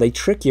 like I said, they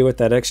trick you with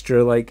that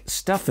extra like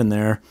stuff in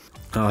there.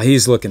 Oh,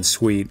 he's looking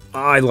sweet.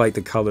 I like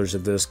the colors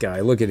of this guy.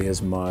 Look at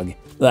his mug.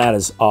 That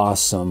is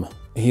awesome.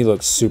 He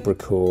looks super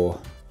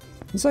cool.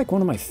 He's like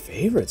one of my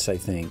favorites, I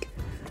think.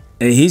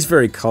 And he's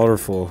very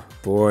colorful,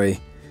 boy.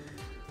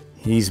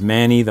 He's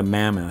Manny the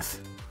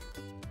Mammoth.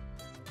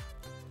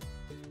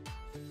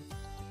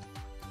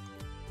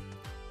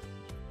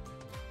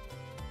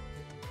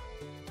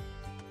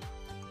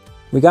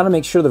 We got to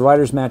make sure the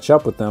riders match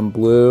up with them.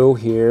 Blue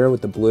here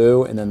with the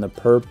blue, and then the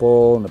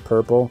purple and the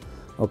purple.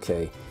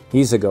 Okay,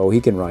 he's a go. He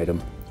can ride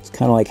them. It's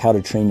kind of like How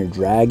to Train Your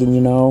Dragon,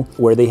 you know,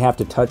 where they have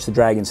to touch the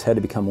dragon's head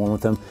to become one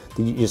with them.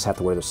 You just have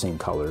to wear the same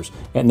colors,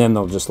 and then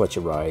they'll just let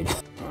you ride.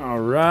 All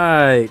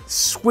right,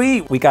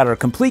 sweet. We got our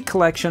complete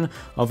collection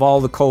of all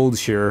the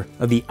colds here,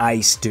 of the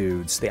ice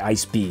dudes, the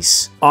ice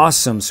beasts.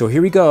 Awesome, so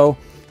here we go.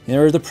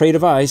 There are the Trident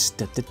of Ice.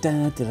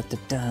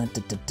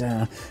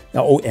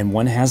 Oh, and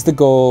one has the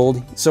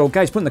gold. So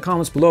guys, put in the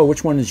comments below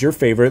which one is your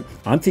favorite.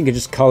 I'm thinking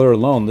just color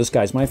alone, this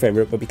guy's my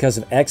favorite, but because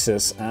of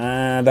excess,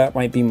 that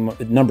might be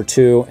number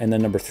 2 and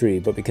then number 3.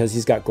 But because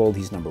he's got gold,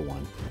 he's number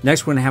 1.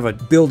 Next, we're gonna have a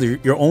build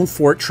your own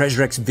fort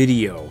Treasure X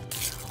video.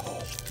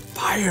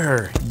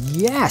 Fire,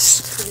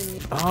 yes.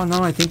 Oh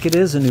no, I think it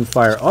is a new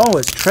fire. Oh,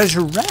 it's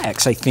Treasure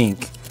X, I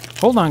think.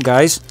 Hold on,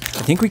 guys.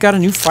 I think we got a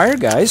new fire,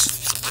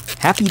 guys.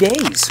 Happy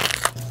days.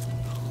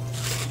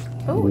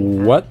 Oh,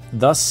 yeah. What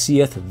thus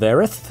seeth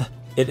thereth?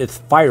 It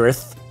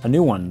fireth a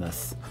new one.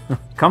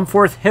 Come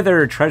forth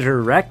hither,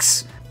 Treasure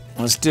Rex.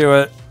 Let's do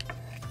it.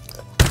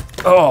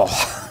 Oh.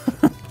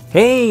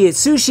 Hey,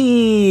 it's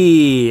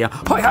sushi.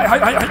 Hi, hi, hi,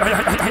 hi, hi,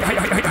 hi, hi,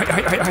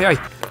 hi, hi, hi,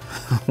 hi.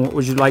 What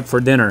would you like for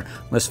dinner?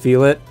 Let's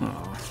feel it.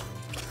 Oh.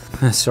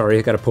 Sorry,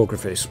 I got a poker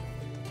face.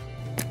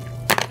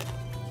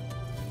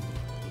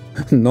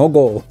 No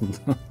gold.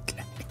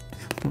 Okay.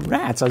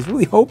 Rats, I was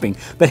really hoping.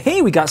 But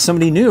hey, we got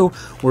somebody new.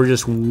 We're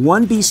just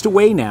one beast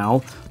away now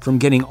from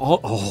getting all...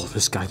 Oh,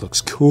 this guy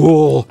looks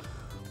cool.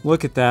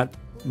 Look at that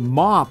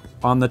mop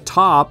on the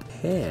top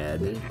head.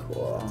 Pretty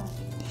cool.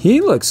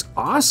 He looks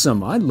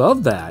awesome. I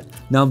love that.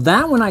 Now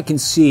that one I can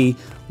see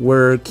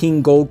where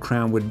King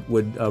Goldcrown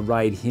would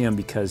ride him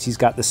because he's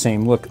got the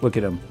same... Look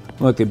at him.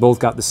 Look, they both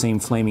got the same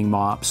flaming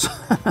mops.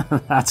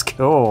 That's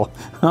cool.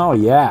 Oh,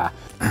 yeah.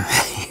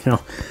 You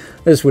know...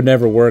 This would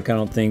never work, I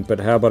don't think, but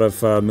how about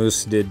if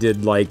Moose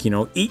did like, you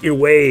know, eat your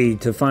way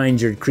to find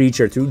your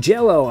creature through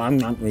Jello? I'm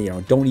not, you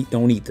know, don't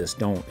eat this,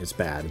 don't, it's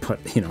bad.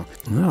 But, you know,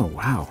 oh,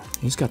 wow,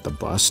 he's got the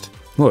bust.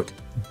 Look,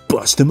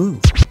 bust a move.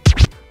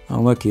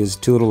 Oh, look, he has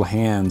 2 little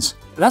hands.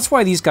 That's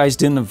why these guys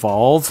didn't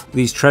evolve,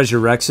 these Treasure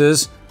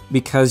Rexes,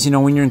 because, you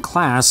know, when you're in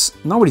class,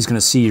 nobody's going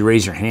to see you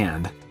raise your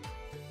hand.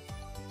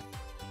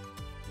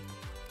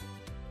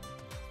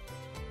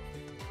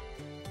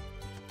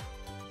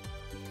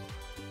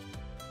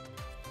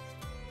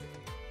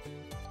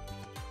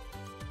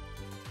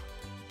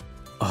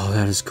 Oh,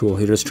 that is cool.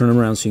 Here, just turn him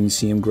around so you can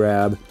see him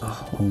grab.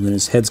 Oh, and then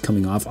his head's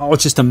coming off. Oh,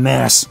 it's just a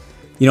mess.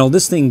 You know,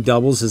 this thing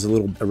doubles as a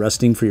little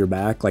arresting for your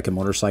back, like a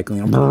motorcycle.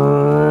 You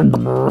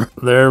know?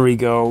 There we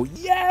go.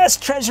 Yes,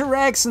 Treasure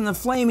X and the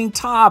flaming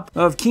top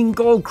of King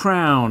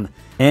Goldcrown.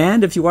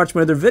 And if you watch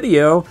my other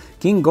video,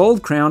 King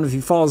Goldcrown, if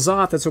he falls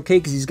off, that's okay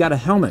because he's got a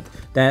helmet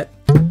that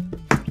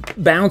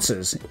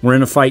bounces. We're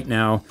in a fight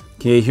now.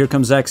 Okay, here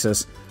comes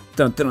Exus.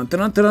 Dun, dun,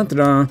 dun, dun, dun, dun,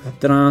 dun,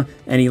 dun,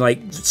 and he like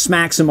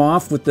smacks him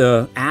off with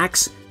the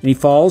axe and he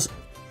falls.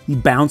 He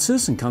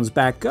bounces and comes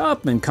back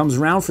up and comes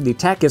around for the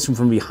attack, gets him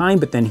from behind,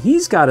 but then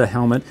he's got a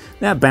helmet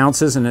that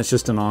bounces and it's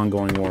just an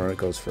ongoing war. It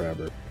goes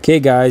forever. Okay,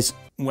 guys.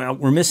 Well,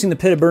 we're missing the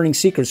Pit of Burning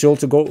Secrets, the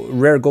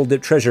ultra-rare gold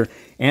dip treasure,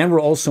 and we're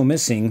also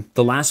missing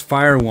the last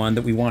fire one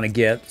that we want to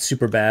get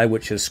super bad,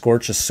 which is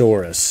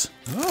Scorchasaurus.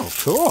 Oh,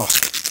 cool.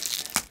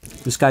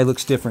 This guy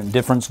looks different.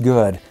 Different's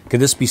good. Could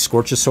this be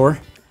Scorchasaur?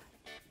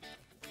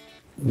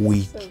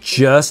 We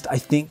just, I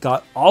think,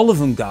 got all of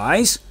them,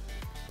 guys.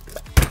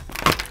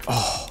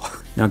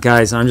 Oh, now,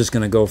 guys, I'm just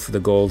going to go for the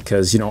gold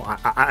because, you know,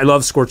 I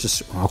love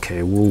Scorchasaur.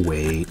 Okay, we'll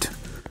wait.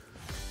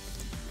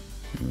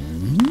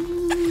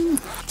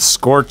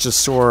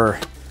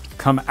 Scorchasaur,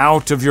 come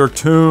out of your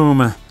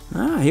tomb.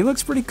 Ah, he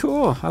looks pretty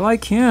cool. I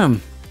like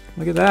him.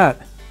 Look at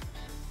that.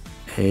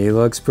 He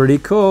looks pretty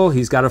cool.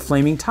 He's got a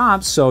flaming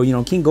top, so, you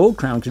know, King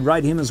Goldcrown could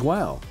ride him as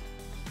well.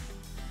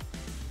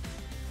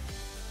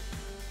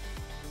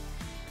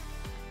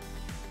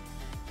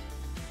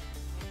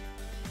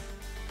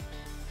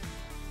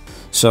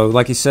 So,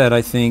 like I said,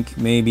 I think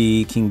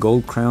maybe King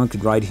Goldcrown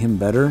could ride him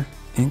better.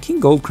 And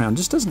King Goldcrown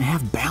just doesn't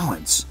have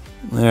balance.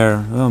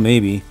 There, well,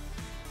 maybe.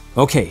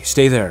 Okay,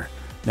 stay there.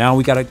 Now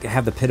we gotta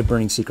have the Pit of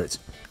Burning Secrets.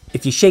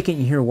 If you shake it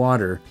and you hear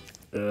water,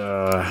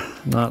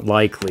 not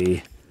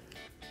likely.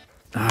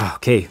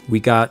 Okay,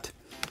 we got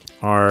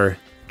our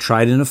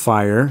Trident of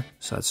Fire,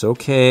 so that's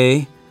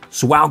okay.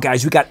 So wow,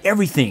 guys, we got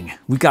everything.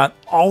 We got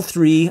all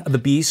 3 of the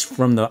beasts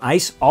from the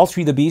ice, all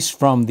 3 of the beasts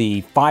from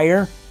the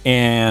fire,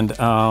 and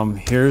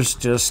here's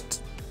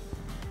just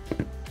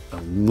a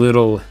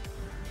little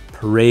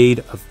parade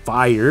of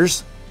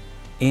fires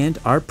and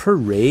our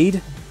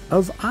parade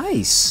of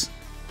ice.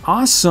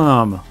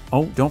 Awesome.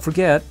 Oh, don't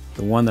forget,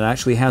 the one that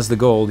actually has the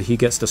gold, he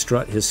gets to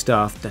strut his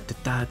stuff. Da,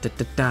 da, da,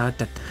 da, da,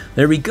 da.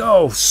 There we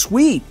go.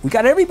 Sweet. We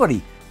got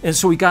everybody. And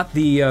so we got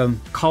the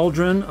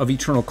Cauldron of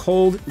Eternal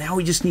Cold. Now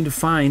we just need to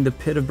find the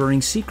Pit of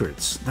Burning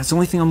Secrets. That's the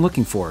only thing I'm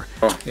looking for.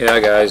 Oh, yeah,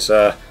 guys.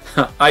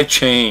 I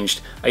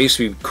changed. I used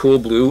to be cool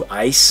blue,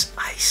 ice.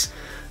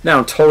 Now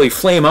I'm totally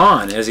flame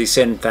on, as he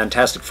said in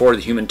Fantastic Four,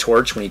 the Human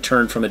Torch, when he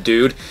turned from a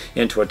dude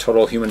into a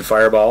total human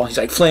fireball. He's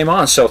like, flame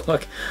on. So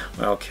look,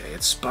 okay,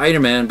 it's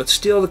Spider-Man, but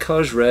still the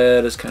color's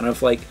red. It's kind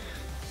of like,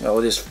 well,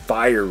 it is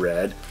fire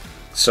red.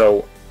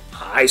 So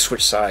I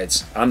switched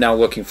sides. I'm now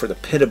looking for the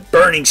Pit of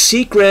Burning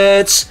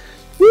Secrets.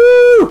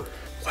 Woo!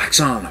 Wax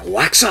on,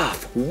 wax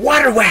off,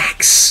 water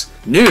wax.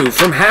 New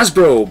from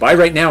Hasbro. Buy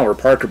right now or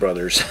Parker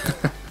Brothers.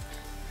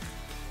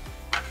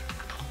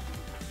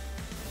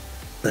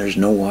 There's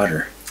no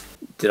water.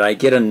 Did I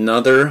get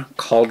another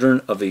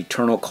Cauldron of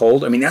Eternal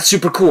Cold? I mean, that's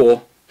super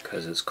cool,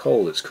 because it's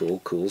cold, it's cool,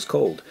 cool is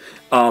cold.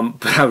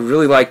 But I would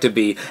really like to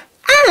be,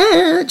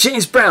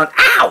 James Brown,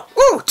 ow,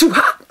 ooh, too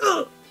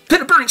hot,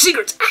 Pit of Burning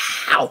Secrets,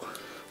 ow.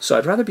 So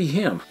I'd rather be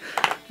him.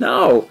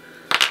 No,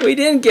 we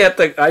didn't get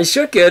the, I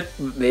shook it,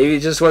 maybe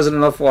it just wasn't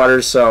enough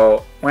water,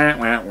 so, wah,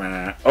 wah,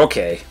 wah.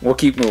 Okay, we'll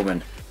keep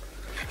moving.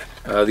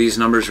 These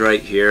numbers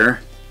right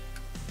here,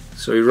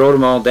 so we wrote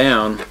them all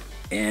down.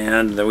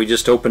 And then we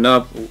just opened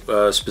up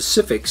a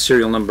specific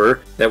serial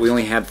number that we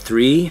only had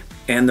 3,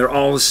 and they're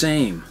all the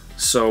same.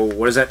 So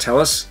what does that tell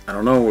us? I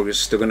don't know. We're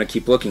still going to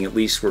keep looking. At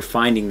least we're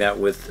finding that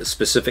with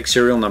specific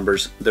serial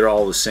numbers, they're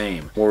all the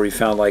same. Where we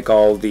found like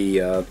all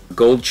the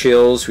gold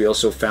chills. We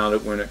also found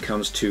it when it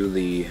comes to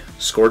the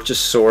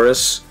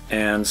Scorchasaurus.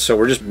 And so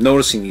we're just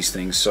noticing these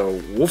things.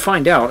 So we'll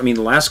find out. I mean,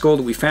 the last gold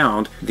that we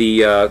found,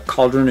 the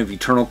Cauldron of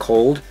Eternal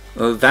Cold,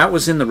 that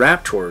was in the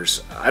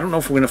Raptors. I don't know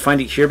if we're going to find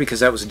it here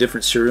because that was a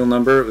different serial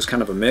number. It was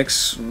kind of a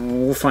mix.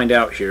 We'll find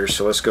out here.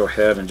 So let's go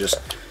ahead and just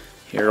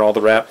hear all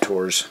the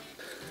Raptors.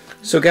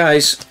 So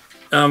guys,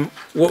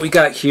 what we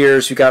got here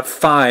is we got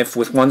 5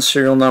 with 1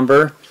 serial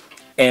number.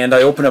 And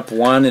I opened up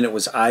 1 and it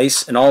was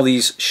ice. And all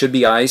these should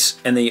be ice.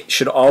 And they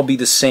should all be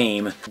the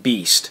same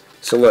beast.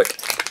 So look,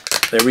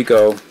 there we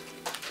go.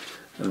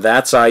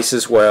 That's ice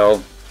as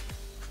well.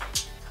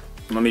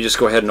 Let me just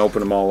go ahead and open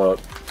them all up.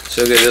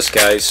 So look at this,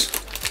 guys.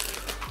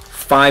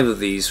 5 of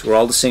these were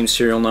all the same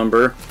serial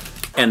number,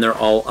 and they're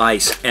all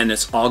ice, and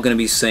it's all going to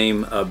be the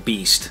same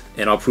beast.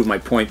 And I'll prove my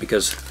point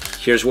because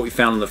here's what we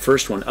found in the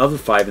first one of the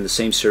 5 in the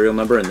same serial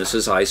number, and this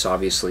is ice,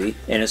 obviously,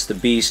 and it's the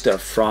beast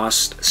of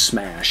Frost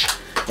Smash.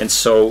 And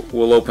so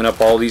we'll open up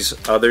all these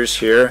others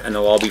here, and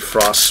they'll all be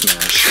Frost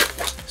Smash.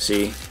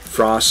 See,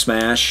 Frost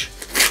Smash.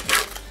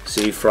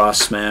 See,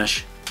 Frost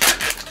Smash.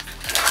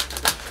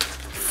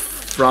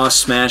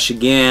 Frost Smash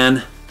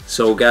again.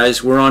 So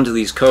guys, we're onto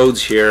these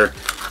codes here.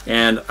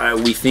 And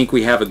we think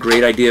we have a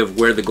great idea of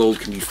where the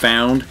gold can be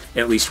found,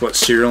 at least what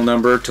serial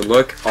number to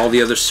look. All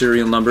the other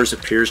serial numbers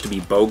appears to be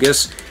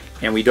bogus,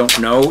 and we don't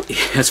know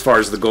as far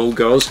as the gold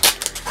goes.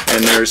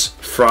 And there's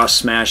Frost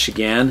Smash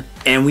again.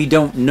 And we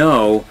don't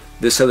know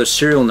this other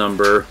serial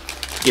number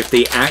if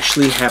they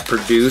actually have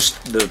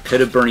produced the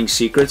Pit of Burning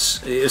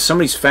Secrets. If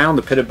somebody's found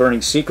the Pit of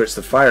Burning Secrets,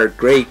 the fire,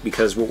 great,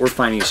 because what we're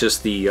finding is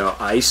just the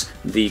ice,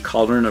 the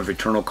Cauldron of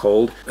Eternal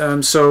Cold.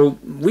 So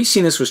we've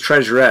seen this with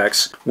Treasure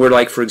X, where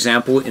like, for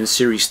example, in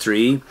Series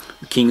 3,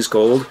 King's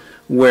Gold,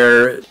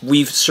 where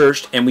we've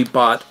searched and we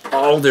bought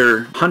all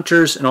their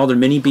hunters and all their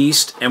mini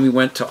beasts, and we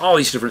went to all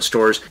these different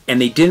stores,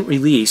 and they didn't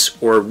release,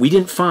 or we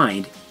didn't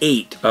find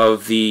 8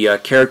 of the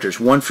characters,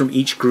 1 from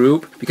each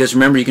group, because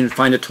remember you can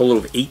find a total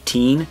of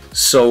 18.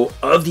 So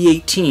of the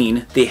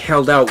 18, they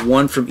held out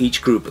 1 from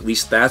each group. At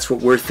least that's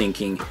what we're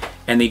thinking.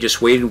 And they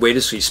just waited and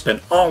waited, so you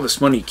spent all this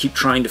money to keep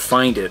trying to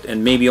find it,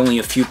 and maybe only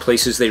a few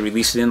places they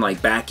released it in,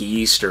 like back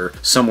east or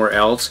somewhere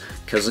else,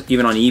 because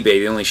even on eBay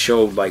they only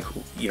showed like,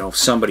 you know,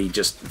 somebody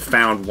just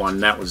found one,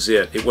 that was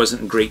it. It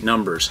wasn't in great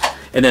numbers.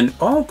 And then,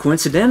 oh,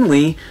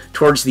 coincidentally,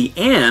 towards the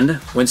end,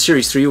 when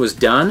Series 3 was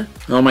done,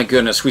 oh my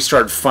goodness, we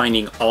started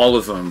finding all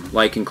of them,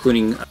 like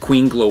including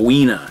Queen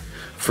Glowina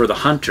for the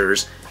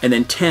hunters, and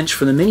then Tench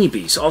for the mini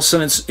beasts. All of a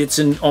sudden, it's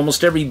in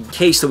almost every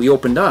case that we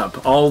opened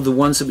up, all the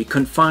ones that we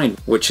couldn't find,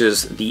 which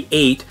is the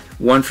 8,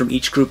 1 from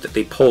each group that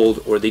they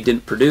pulled, or they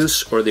didn't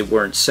produce, or they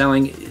weren't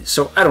selling.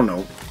 So I don't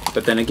know.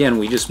 But then again,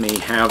 we just may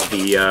have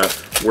the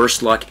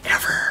worst luck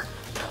ever.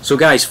 So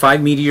guys,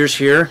 5 meteors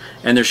here,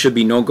 and there should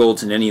be no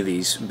golds in any of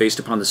these based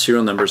upon the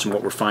serial numbers and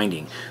what we're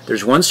finding.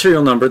 There's one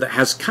serial number that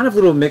has kind of a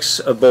little mix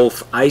of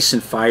both ice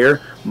and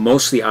fire,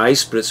 mostly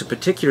ice, but it's a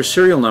particular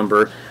serial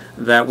number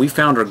that we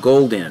found our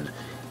gold in.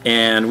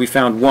 and we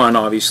found one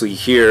obviously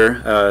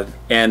here,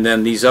 and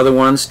then these other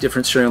ones,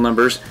 different serial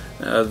numbers,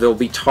 they'll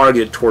be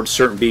targeted towards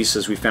certain beasts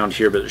as we found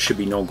here, but there should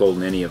be no gold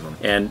in any of them,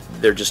 and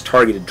they're just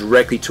targeted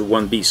directly to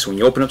one beast. So when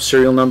you open up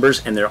serial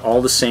numbers and they're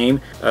all the same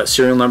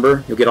serial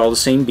number, you'll get all the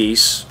same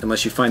beasts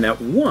unless you find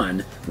that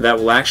one that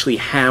will actually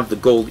have the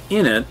gold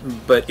in it,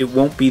 but it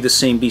won't be the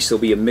same beast.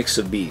 There'll be a mix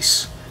of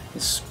beasts.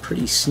 It's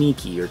pretty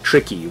sneaky or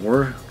tricky.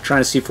 We're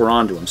trying to see if we're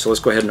onto them. So let's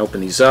go ahead and open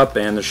these up,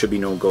 and there should be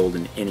no gold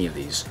in any of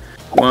these.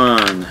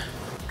 1,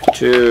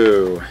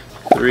 2,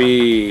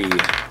 3,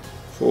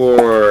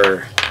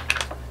 4,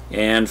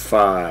 and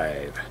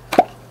 5.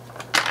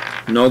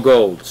 No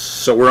gold.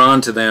 So we're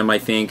on to them, I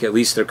think. At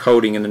least they're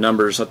coding in the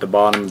numbers at the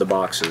bottom of the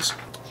boxes.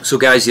 So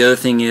guys, the other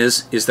thing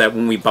is that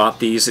when we bought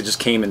these, it just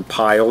came in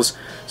piles.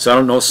 So I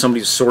don't know if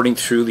somebody's sorting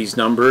through these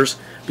numbers,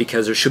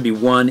 because there should be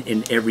one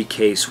in every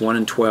case, 1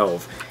 in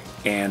 12.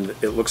 And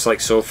it looks like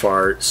so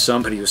far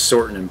somebody was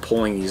sorting and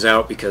pulling these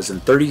out, because in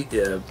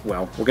 30,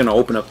 well, we're going to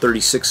open up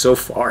 36 so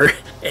far,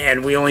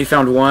 and we only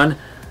found one.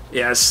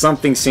 Yeah,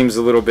 something seems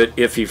a little bit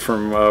iffy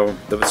from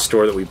the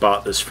store that we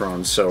bought this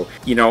from. So,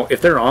 you know,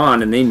 if they're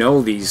on and they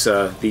know these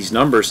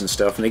numbers and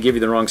stuff, and they give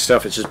you the wrong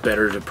stuff, it's just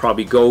better to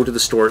probably go to the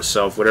store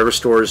itself, whatever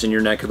store is in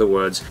your neck of the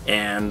woods,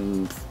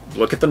 and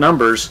look at the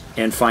numbers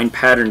and find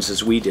patterns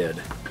as we did.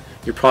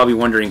 You're probably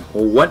wondering,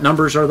 well, what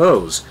numbers are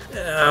those?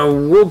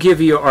 We'll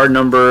give you our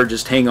number,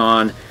 just hang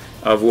on,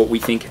 of what we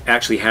think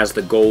actually has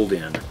the gold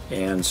in.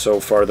 And so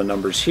far the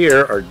numbers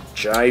here are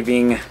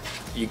jiving.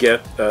 You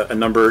get a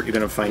number, you're going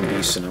to find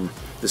beasts in them,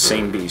 the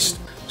same beast.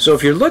 So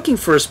if you're looking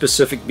for a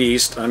specific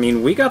beast, I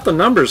mean, we got the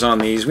numbers on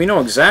these. We know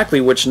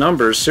exactly which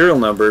numbers, serial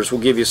numbers, will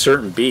give you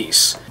certain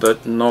beasts,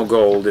 but no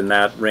gold in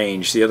that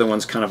range. The other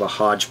one's kind of a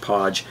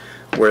hodgepodge,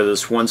 where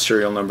this one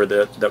serial number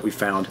that we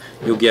found,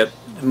 you'll get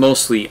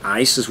mostly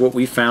ice is what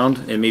we found,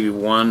 and maybe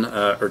 1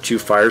 or 2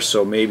 fires,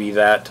 so maybe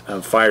that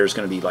fire is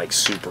going to be like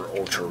super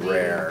ultra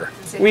rare.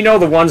 We know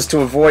the ones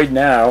to avoid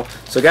now.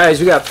 So guys,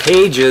 we got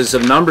pages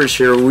of numbers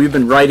here where we've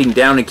been writing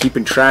down and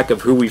keeping track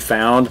of who we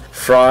found.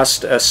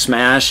 Frost,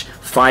 Smash,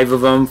 5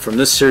 of them from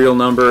this serial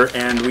number,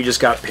 and we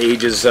just got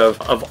pages of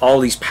all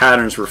these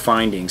patterns we're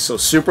finding. So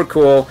super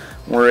cool.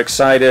 We're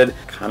excited.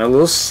 Kind of a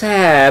little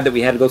sad that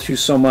we had to go through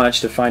so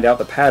much to find out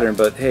the pattern,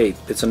 but hey,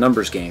 it's a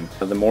numbers game.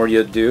 The more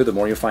you do, the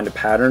more you find a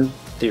pattern,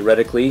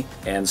 theoretically,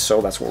 and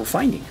so that's what we're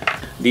finding.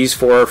 These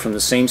 4 are from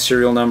the same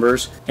serial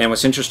numbers, and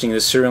what's interesting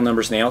is the serial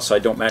numbers on the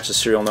outside don't match the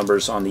serial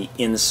numbers on the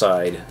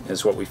inside,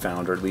 is what we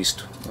found, or at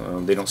least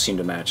they don't seem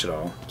to match at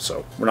all.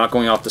 So we're not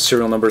going off the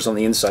serial numbers on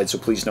the inside, so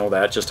please know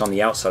that, just on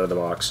the outside of the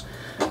box,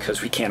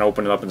 because we can't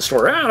open it up in the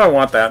store. I don't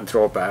want that, and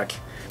throw it back.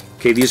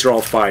 Okay, these are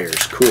all fires.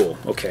 Cool.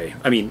 Okay.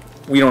 I mean,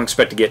 we don't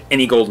expect to get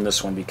any gold in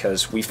this one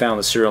because we found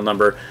the serial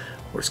number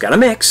where it's got a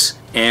mix,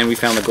 and we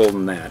found the gold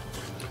in that.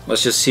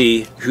 Let's just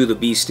see who the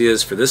beast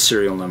is for this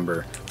serial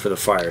number for the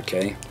fire,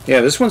 okay?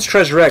 Yeah, this one's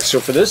Treasure X. So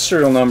for this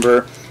serial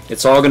number,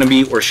 it's all going to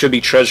be, or should be,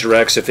 Treasure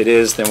X. If it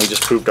is, then we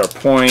just proved our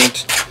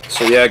point.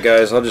 So yeah,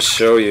 guys, I'll just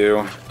show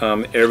you.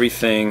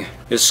 Everything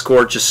is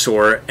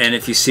Scorchasaur, and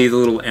if you see the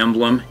little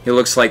emblem, it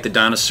looks like the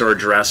dinosaur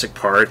Jurassic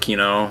Park, you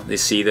know. They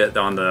see that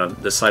on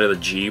the side of the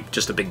Jeep,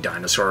 just a big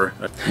dinosaur,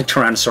 a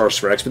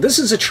Tyrannosaurus Rex. But this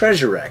is a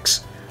Treasure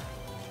X.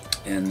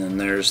 And then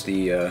there's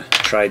the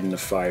Trident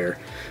of Fire.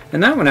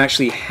 And that one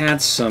actually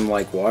had some,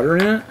 like, water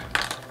in it.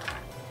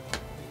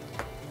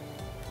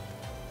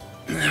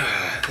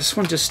 This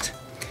one just...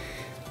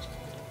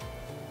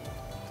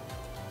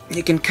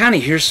 You can kind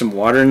of hear some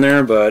water in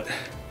there, but...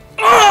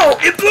 Oh!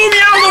 It blew me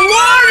out of the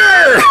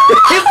water!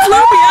 It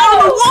blew me out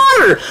of the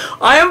water!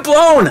 I am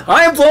blown!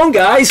 I am blown,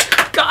 guys!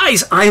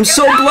 Guys, I am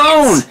so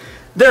blown!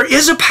 There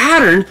is a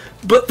pattern,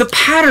 but the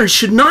pattern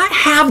should not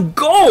have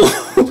gold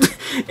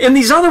in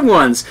these other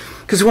ones.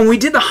 Because when we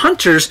did the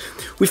hunters,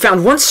 we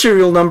found one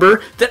serial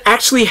number that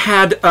actually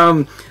had...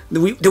 that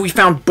we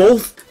found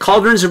both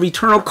Cauldrons of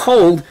Eternal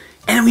Cold,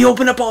 and we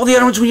opened up all the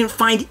other ones, we didn't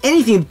find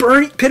anything.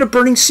 Pit of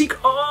Burning Secret.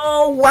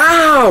 Oh,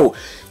 wow!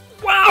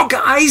 Wow,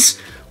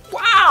 guys!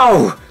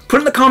 Wow!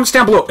 Put in the comments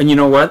down below. And you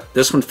know what?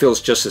 This one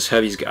feels just as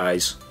heavy,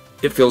 guys.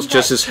 It feels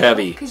just as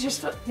heavy.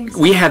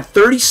 We had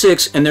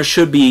 36, and there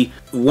should be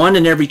 1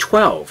 in every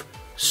 12.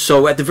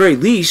 So at the very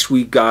least,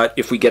 we got,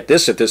 if we get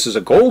this, if this is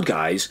a gold,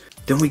 guys,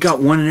 then we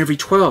got 1 in every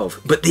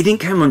 12. But they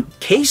didn't come in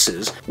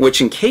cases, which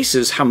in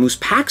cases, how Moose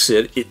packs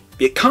it,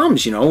 it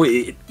comes, you know.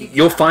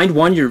 You'll find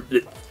one.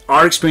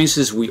 Our experience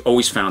is we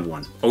always found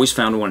one. Always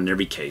found one in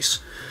every case.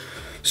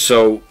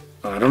 So,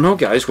 I don't know,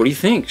 guys. What do you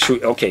think?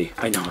 Okay,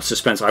 I know,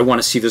 suspense. I want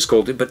to see this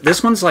gold. But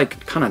this one's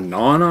like kind of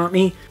gnawing on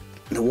me.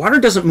 The water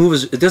doesn't move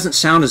it doesn't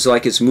sound as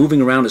like it's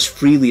moving around as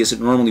freely as it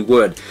normally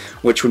would,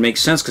 which would make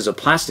sense because the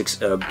plastic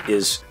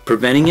is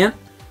preventing it.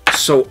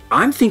 So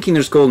I'm thinking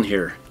there's gold in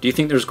here. Do you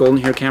think there's gold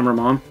in here, Camera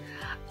Mom?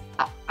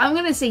 I'm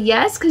gonna say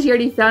yes because you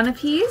already found a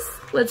piece.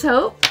 Let's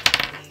hope.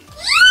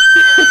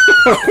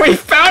 We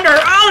found our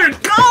other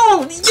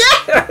gold!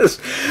 Yes!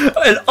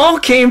 It all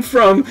came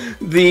from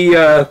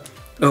the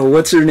Oh,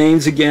 what's their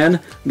names again?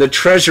 The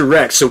Treasure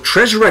Rex. So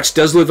Treasure Rex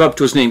does live up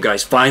to his name,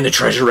 guys. Find the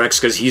Treasure Rex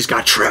because he's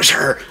got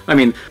treasure. I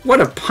mean, what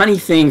a punny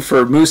thing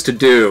for Moose to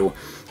do.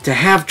 To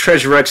have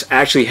Treasure Rex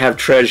actually have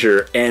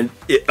treasure, and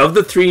of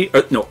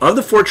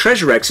the four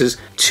Treasure Rexes,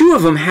 2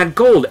 of them had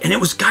gold, and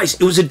it was, guys,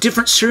 it was a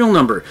different serial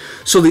number.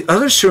 So the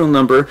other serial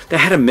number that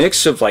had a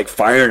mix of like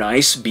fire and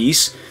ice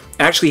beasts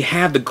actually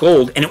had the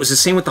gold, and it was the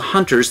same with the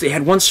hunters. They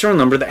had one serial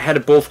number that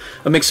had both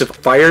a mix of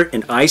fire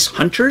and ice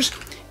hunters,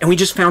 and we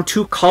just found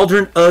 2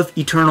 Cauldron of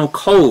Eternal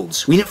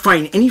Colds. We didn't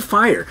find any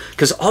fire,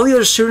 because all the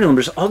other serial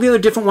numbers, all the other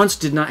different ones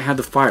did not have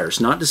the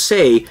fires. Not to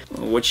say,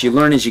 what you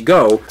learn as you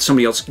go,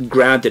 somebody else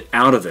grabbed it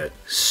out of it.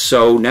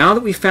 So now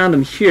that we found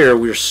them here,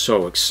 we're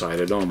so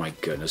excited. Oh my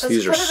goodness,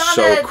 these are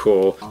so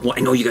cool. Well,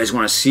 I know you guys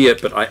want to see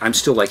it, but I'm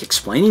still like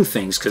explaining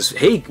things, because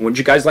hey, wouldn't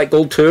you guys like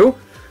gold too?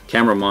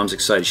 Camera mom's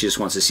excited, she just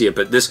wants to see it,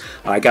 but this,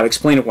 I gotta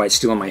explain it why it's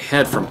still in my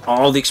head from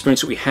all the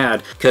experience that we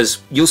had,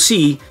 because you'll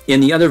see in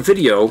the other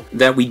video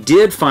that we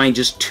did find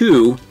just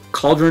 2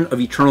 Cauldron of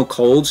Eternal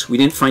Colds. We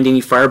didn't find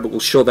any fire, but we'll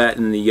show that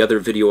in the other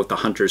video with the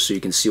hunters so you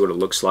can see what it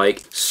looks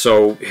like.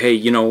 So, hey,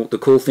 you know, the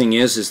cool thing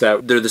is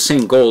that they're the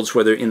same golds,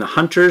 whether in the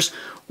hunters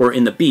or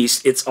in the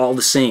beast, it's all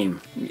the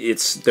same.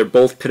 They're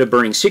both Pit of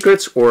Burning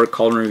Secrets or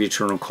Cauldron of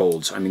Eternal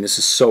Colds. I mean, this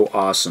is so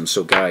awesome.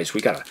 So guys,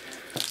 we gotta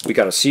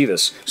see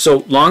this.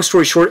 So long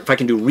story short, if I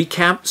can do a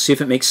recap, see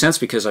if it makes sense,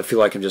 because I feel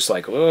like I'm just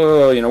like,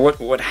 oh, you know,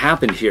 what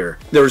happened here?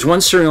 There was one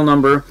serial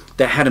number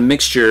that had a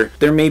mixture.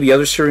 There may be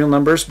other serial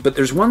numbers, but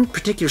there's one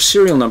particular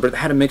serial number that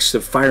had a mix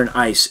of fire and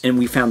ice, and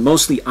we found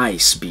mostly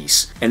ice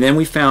beasts. And then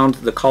we found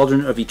the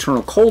Cauldron of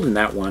Eternal Cold in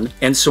that one.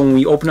 And so when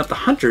we opened up the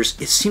hunters,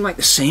 it seemed like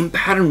the same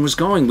pattern was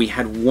going. We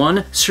had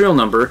one serial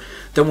number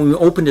that when we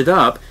opened it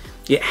up,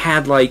 it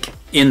had, like,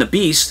 in the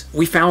beast,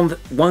 we found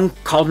one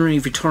Cauldron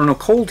of Eternal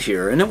Cold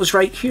here, and it was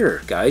right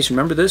here, guys.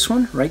 Remember this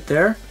one right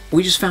there?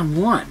 We just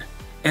found one.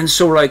 And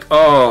so we're like,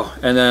 oh,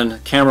 and then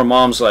camera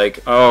mom's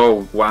like,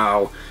 oh,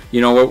 wow, you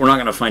know what, we're not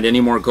going to find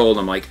any more gold.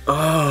 I'm like,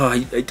 oh,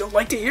 I don't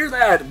like to hear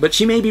that, but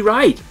she may be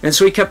right. And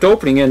so we kept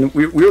opening, and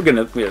we were going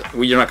to,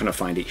 you're not going to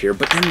find it here,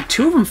 but then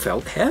 2 of them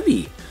felt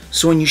heavy.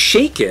 So when you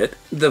shake it,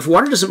 the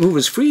water doesn't move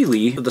as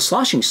freely, the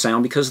sloshing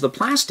sound, because of the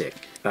plastic.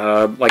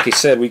 Like I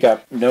said, we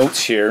got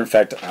notes here. In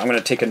fact, I'm going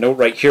to take a note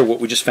right here, what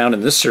we just found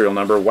in this serial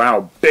number.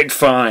 Wow, big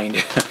find.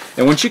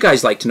 And wouldn't you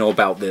guys like to know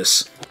about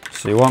this?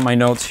 So you want my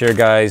notes here,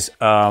 guys?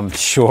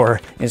 Sure.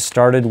 It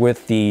started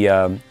with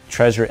the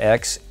Treasure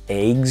X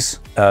eggs.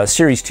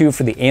 Series 2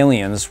 for the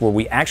aliens, where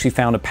we actually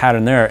found a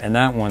pattern there, and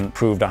that one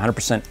proved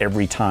 100%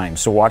 every time.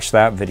 So watch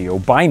that video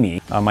by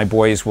me. My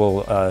boys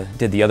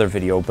did the other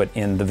video, but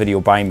in the video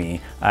by me,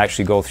 I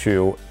actually go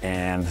through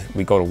and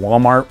we go to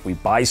Walmart, we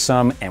buy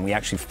some, and we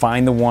actually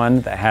find the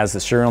one that has the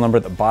serial number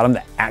at the bottom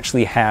that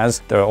actually has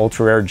the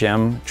ultra rare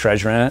gem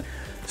treasure in it.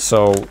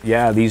 So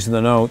yeah, these are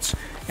the notes,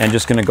 and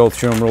just gonna go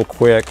through them real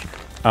quick.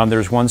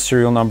 There's one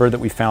serial number that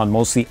we found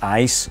mostly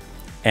ice,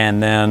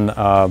 and then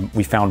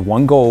we found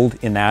 1 gold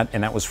in that,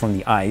 and that was from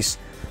the ice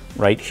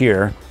right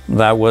here.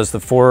 That was the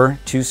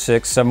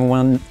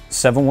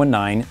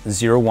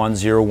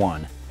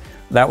 42671190101.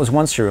 That was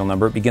one serial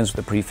number. It begins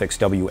with the prefix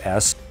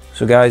WS.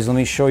 So guys, let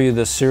me show you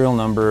the serial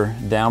number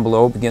down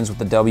below. It begins with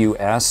the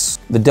WS.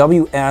 The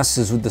WS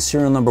is with the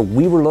serial number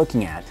we were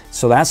looking at.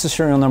 So that's the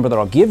serial number that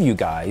I'll give you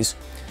guys,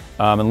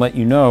 and let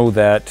you know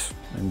that.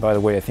 And by the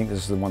way, I think this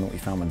is the one that we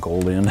found the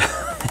gold in.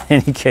 In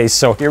any case,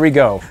 so here we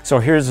go. So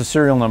here's the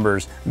serial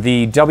numbers.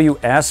 The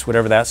WS,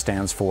 whatever that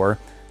stands for.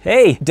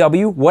 Hey,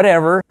 W,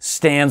 whatever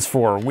stands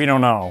for. We don't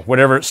know.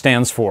 Whatever it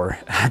stands for.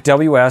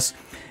 WS.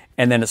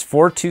 And then it's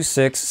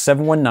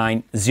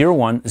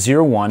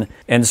 42671190101.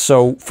 And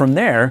so from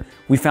there,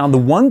 we found the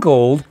 1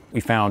 gold.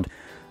 We found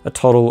a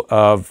total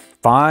of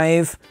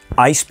 5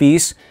 ice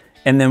beasts.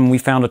 And then we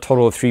found a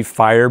total of 3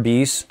 fire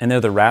beasts, and they're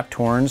the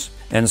Raptorns.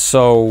 And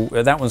so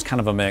that one's kind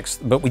of a mix.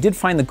 But we did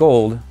find the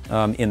gold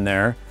in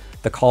there,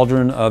 the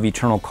Cauldron of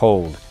Eternal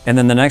Cold. And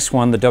then the next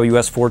one, the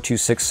WS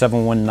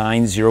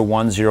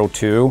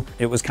 42671190102,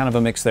 it was kind of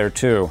a mix there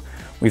too.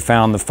 We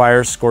found the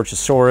Fire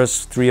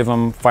Scorchasaurus, 3 of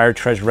them, Fire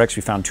Treasure Rex,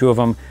 we found 2 of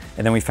them,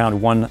 and then we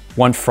found one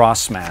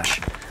Frost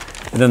Smash.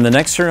 And then the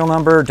next serial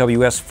number,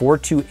 WS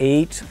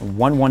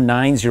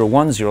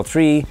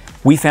 42811900103,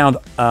 we found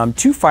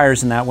 2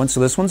 fires in that one, so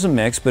this one's a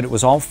mix, but it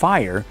was all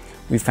fire.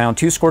 We found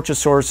 2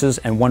 Scorchasauruses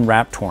and 1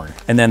 Raptorn.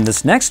 And then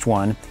this next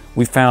one,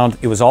 we found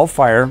it was all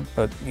fire,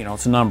 but you know,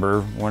 it's a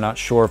number. We're not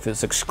sure if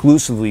it's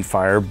exclusively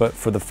fire, but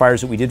for the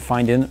fires that we did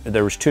find in,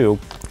 there was 2.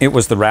 It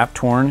was the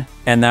Raptorn,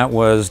 and that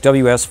was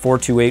WS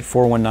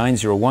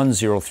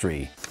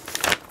 42841900103.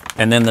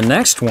 And then the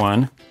next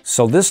one,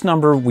 so this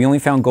number we only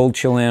found Gold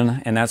Chill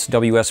in, and that's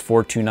WS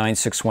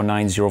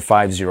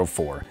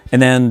 42961900504.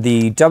 And then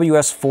the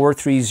WS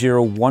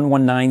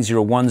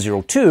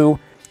 43011900102,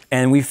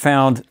 and we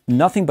found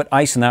nothing but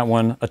ice in that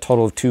one, a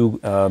total of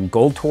 2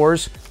 gold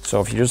tours. So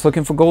if you're just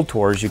looking for gold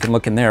tours, you can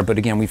look in there, but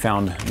again, we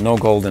found no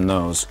gold in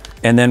those.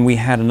 And then we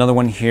had another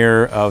one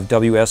here of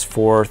WS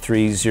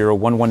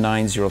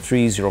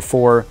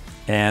 43011900304,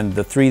 And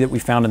the 3 that we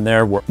found in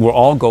there were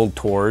all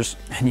Goldtors.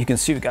 And you can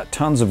see we've got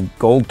tons of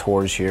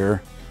Goldtors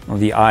here. Or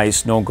the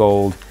ice, no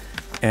gold.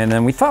 And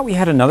then we thought we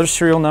had another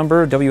serial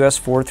number,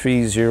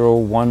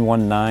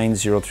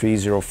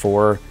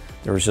 WS43011903004.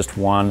 There was just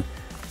one.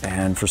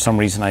 And for some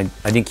reason, I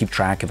didn't keep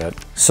track of it.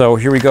 So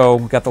here we go.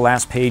 We've got the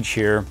last page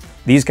here.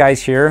 These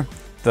guys here,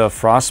 the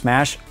Frost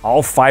Smash,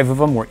 all 5 of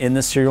them were in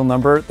the serial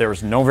number. There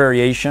was no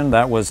variation.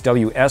 That was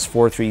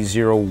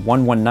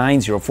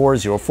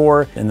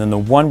WS43011904004. And then the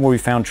one where we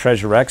found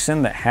Treasure X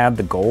in that had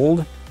the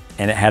gold,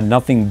 and it had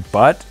nothing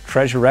but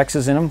Treasure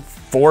X's in them.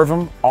 4 of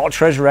them, all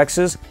Treasure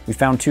X's. We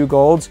found 2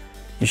 golds.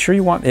 You sure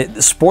you want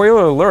it?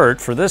 Spoiler alert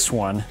for this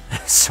one,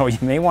 so you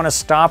may want to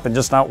stop and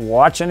just not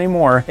watch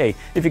anymore. Hey,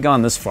 if you've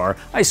gone this far,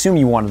 I assume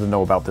you wanted to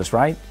know about this,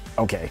 right?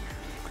 Okay.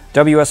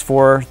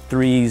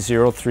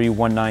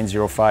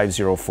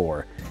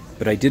 WS43031905004.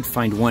 But I did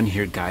find one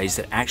here, guys,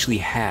 that actually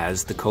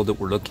has the code that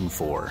we're looking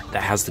for.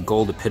 That has the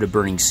gold, the Pit of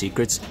Burning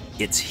Secrets.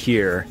 It's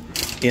here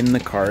in the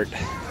cart.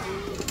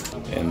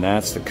 And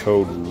that's the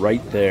code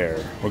right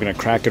there. We're gonna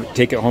crack it,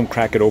 take it home,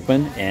 crack it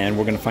open, and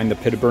we're gonna find the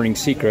Pit of Burning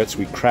Secrets.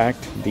 We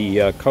cracked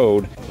the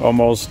code,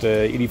 almost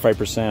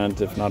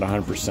 85%, if not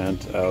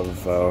 100%,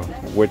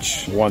 of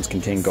which ones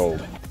contain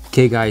gold.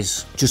 Okay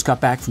guys, just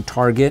got back from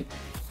Target,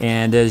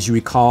 and as you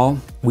recall,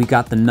 we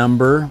got the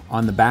number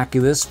on the back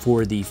of this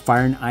for the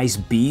Fire and Ice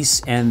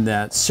Beast, and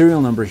that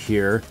serial number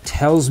here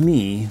tells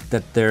me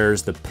that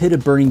there's the Pit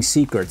of Burning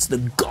Secrets. The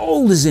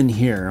gold is in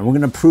here, and we're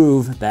gonna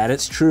prove that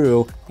it's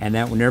true, and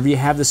that whenever you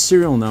have the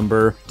serial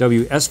number,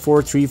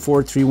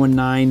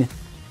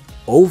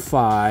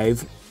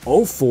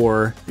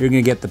 WS43431905004, you're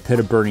gonna get the Pit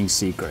of Burning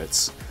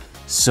Secrets.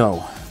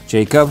 So,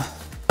 Jacob,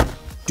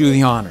 do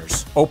the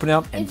honors. Open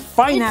up and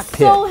find that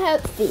pit. It's so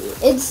heavy.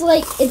 It's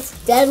like,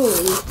 it's deadly.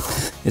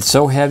 It's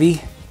so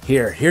heavy.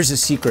 Here's a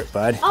secret,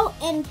 bud. Oh,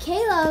 and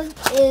Caleb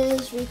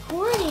is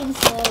recording,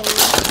 so...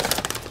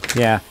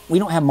 Yeah, we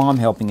don't have Mom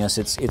helping us.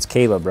 It's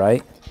Caleb,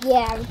 right?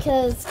 Yeah,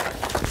 because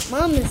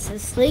Mom is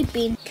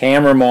sleeping.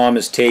 Camera Mom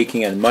is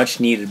taking a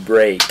much-needed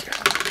break.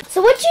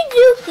 So what you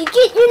do, you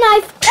get your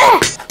knife.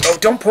 Oh,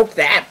 don't poke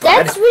that, bud.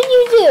 That's what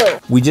you do.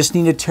 We just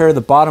need to tear the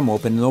bottom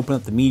open and open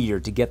up the meteor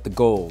to get the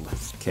gold.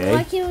 Okay?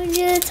 Why can't we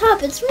do the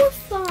top? It's more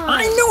fun.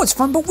 I know it's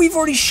fun, but we've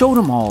already showed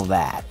them all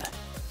that.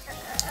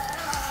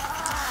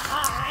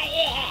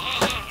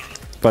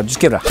 But just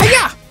give it a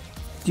hi-ya!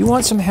 Do you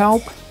want some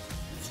help?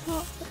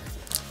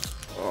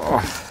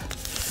 Oh.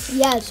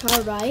 Yeah, it's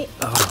hard, right?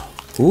 Oh.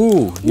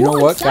 Ooh, you know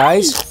what,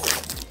 guys?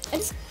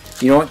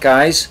 You know what,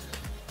 guys?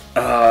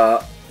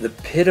 The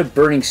Pit of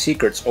Burning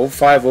Secrets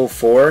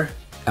 0504.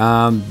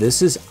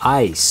 This is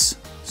ice.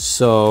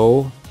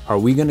 So, are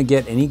we going to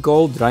get any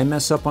gold? Did I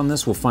mess up on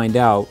this? We'll find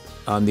out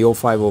on the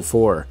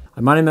 0504. I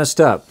might have messed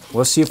up.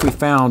 Let's see if we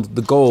found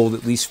the gold,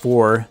 at least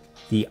for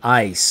the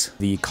ice.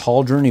 The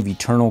Cauldron of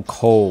Eternal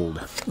Cold.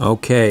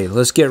 Okay,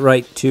 let's get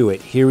right to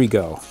it. Here we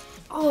go.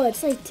 Oh,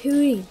 it's like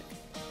tooting.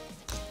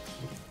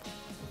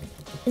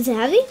 Is it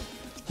heavy?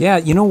 Yeah,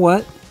 you know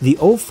what? The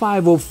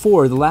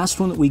 0504, the last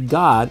one that we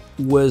got,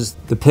 was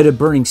the Pit of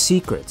Burning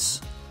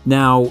Secrets.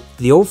 Now,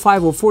 the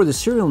 0504, the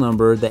serial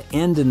number, the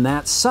end in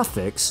that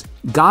suffix,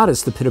 got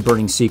us the Pit of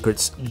Burning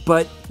Secrets.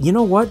 But you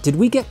know what? Did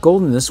we get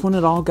gold in this one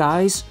at all,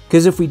 guys?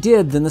 Because if we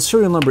did, then the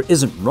serial number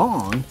isn't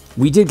wrong.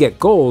 We did get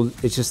gold,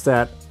 it's just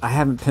that I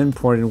haven't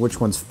pinpointed which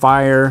one's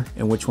fire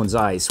and which one's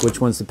ice, which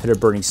one's the Pit of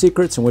Burning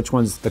Secrets and which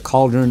one's the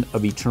Cauldron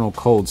of Eternal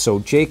Cold. So,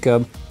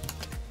 Jacob,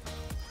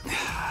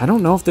 I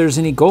don't know if there's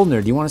any gold in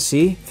there. Do you want to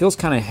see? Feels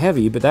kind of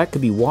heavy, but that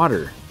could be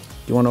water. Do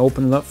you want to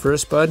open it up for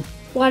us, bud?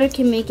 Water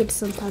can make it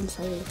sometimes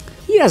heavy.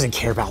 He doesn't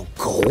care about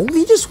gold.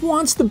 He just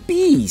wants the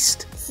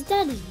beast. See,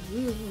 that is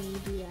really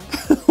weird.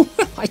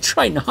 I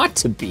try not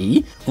to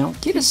be. Now,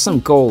 get us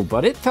some gold,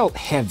 bud. It felt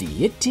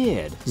heavy. It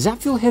did. Does that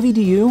feel heavy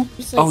to you?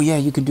 Like, oh, yeah,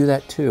 you can do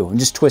that too. And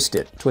just twist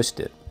it.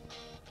 Twist it.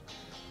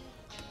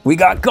 We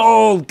got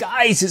gold.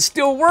 Guys, it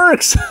still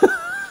works.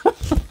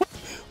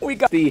 We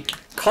got the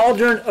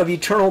Cauldron of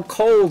Eternal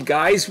Cold,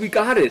 guys. We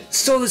got it.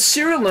 So the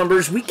serial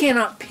numbers, we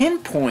cannot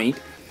pinpoint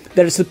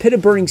that it's the Pit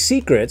of Burning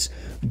Secrets,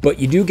 but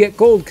you do get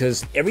gold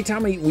because every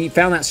time we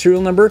found that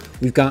serial number,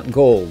 we've gotten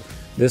gold.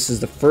 This is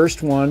the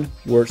first one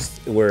where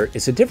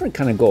it's a different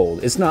kind of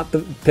gold. It's not the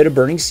Pit of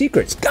Burning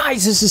Secrets.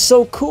 Guys, this is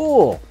so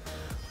cool.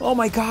 Oh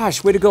my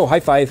gosh, way to go. High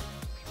five.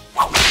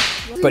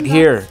 But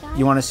here,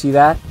 you want to see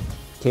that?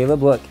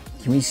 Caleb, look.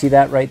 Can we see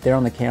that right there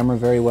on the camera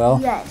very well?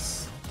 Yes.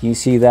 Can you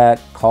see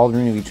that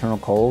Cauldron of Eternal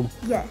Cold?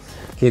 Yes.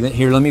 Okay, then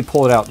here, let me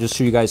pull it out just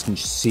so you guys can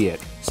see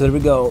it. So there we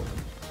go.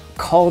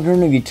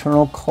 Cauldron of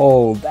Eternal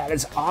Cold. That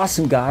is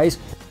awesome, guys.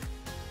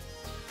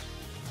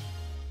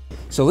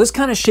 So this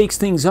kind of shakes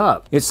things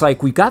up. It's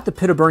like we got the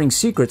Pit of Burning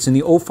Secrets in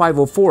the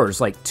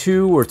 0504s, like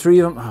 2 or 3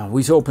 of them. Oh,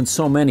 we opened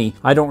so many.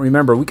 I don't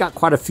remember. We got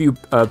quite a few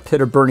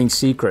Pit of Burning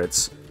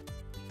Secrets.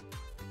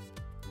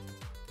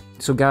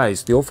 So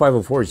guys, the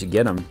 0504s, you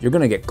get them, you're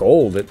gonna get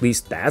gold. At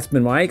least that's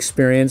been my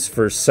experience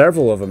for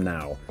several of them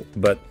now.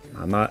 But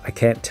I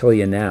can't tell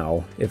you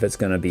now if it's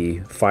gonna be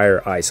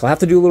fire, ice. I'll have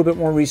to do a little bit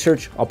more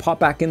research. I'll pop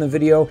back in the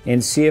video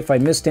and see if I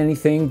missed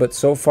anything, but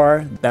so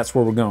far, that's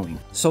where we're going.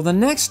 So the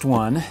next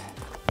one,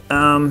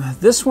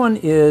 this one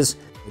is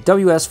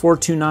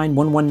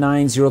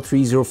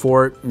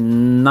WS429-119-0304.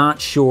 Not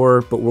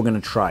sure, but we're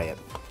gonna try it.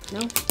 No.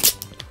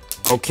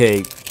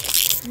 Okay.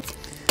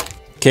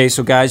 Okay,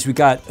 so guys, we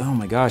got, oh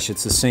my gosh,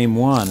 it's the same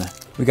one.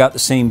 We got the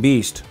same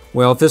beast.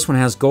 Well, if this one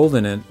has gold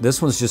in it,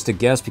 this one's just a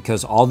guess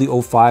because all the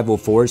 05,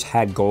 04s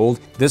had gold.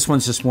 This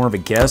one's just more of a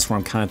guess where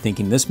I'm kind of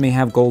thinking this may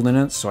have gold in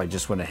it, so I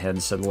just went ahead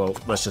and said, well,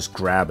 let's just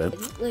grab it.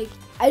 Like,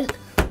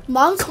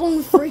 Mom's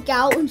going to freak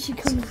out when she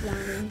comes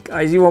down.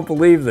 Guys, you won't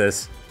believe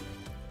this.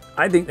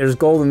 I think there's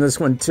gold in this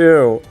one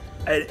too.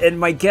 And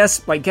my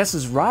guess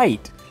is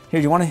right. Here,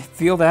 do you want to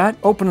feel that?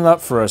 Open it up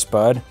for us,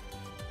 bud.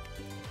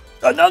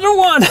 Another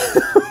one!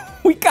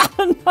 We got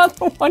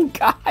another one,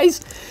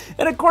 guys.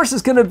 And of course,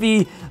 it's going to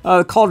be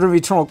Cauldron of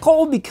Eternal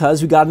Cold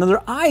because we got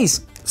another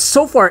ice.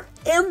 So far,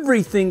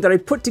 everything that I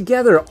put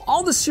together,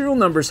 all the serial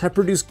numbers have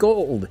produced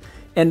gold.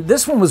 And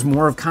this one was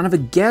more of kind of a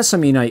guess. I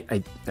mean, I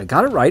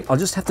got it right. I'll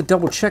just have to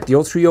double check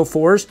the 03,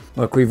 04s.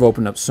 Look, we've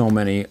opened up so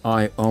many.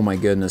 Oh my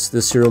goodness,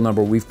 this serial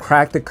number, we've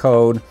cracked the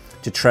code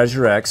to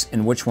Treasure X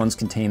and which ones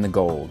contain the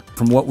gold.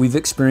 From what we've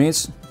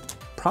experienced,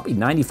 probably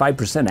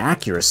 95%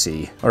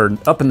 accuracy, or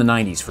up in the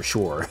 90s for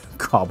sure.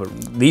 God, but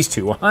these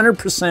two,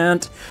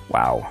 100%.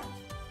 Wow.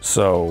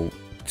 So,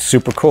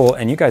 super cool.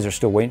 And you guys are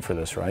still waiting for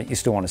this, right? You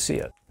still want to see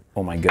it.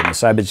 Oh my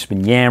goodness, I've just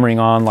been yammering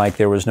on like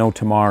there was no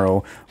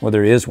tomorrow. Well,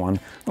 there is one.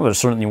 Well, there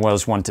certainly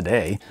was one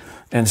today.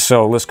 And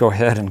so let's go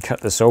ahead and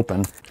cut this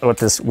open with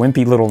this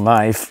wimpy little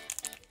knife.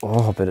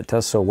 Oh, but it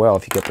does so well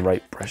if you get the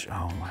right brush.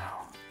 Oh, wow.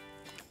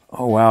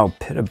 Oh wow,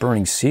 Pit of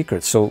Burning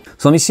Secrets. So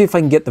let me see if I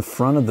can get the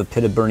front of the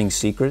Pit of Burning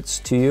Secrets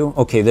to you.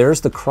 Okay,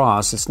 there's the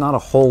cross. It's not a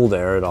hole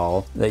there at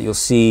all that you'll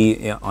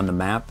see on the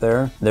map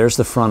there. There's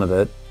the front of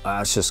it.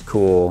 That's just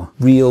cool.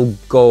 Real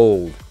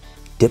gold.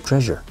 Dip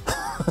treasure.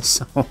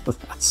 So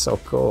that's so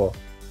cool.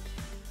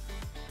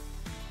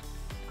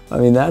 I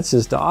mean, that's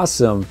just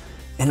awesome.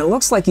 And it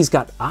looks like he's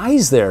got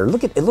eyes there.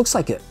 Look at it, looks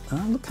like it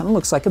kind of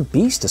looks like a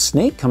beast, a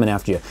snake coming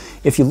after you.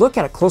 If you look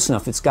at it close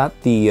enough, it's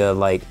got the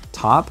like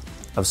top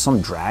of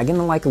some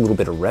dragon, like a little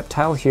bit of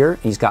reptile here.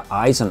 He's got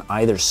eyes on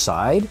either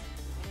side.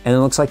 And it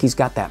looks like he's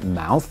got that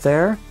mouth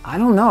there. I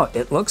don't know,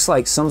 it looks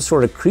like some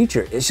sort of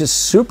creature. It's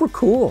just super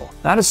cool.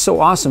 That is so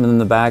awesome. And in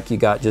the back, you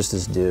got just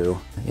his due,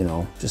 you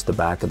know, just the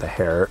back of the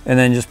hair. And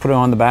then just put it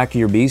on the back of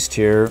your beast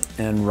here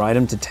and ride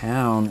him to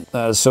town.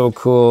 That is so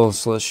cool.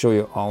 So let's show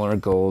you all our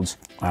golds.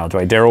 Wow, do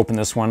I dare open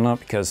this one up?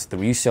 Because the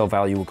resale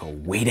value will go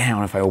way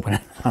down if I open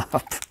it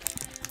up.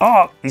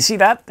 Oh, you see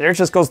that? There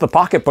just goes the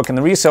pocketbook and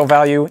the resale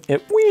value.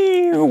 It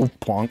whee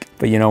plunk.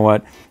 But you know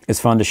what? It's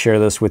fun to share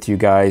this with you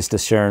guys, to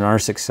share in our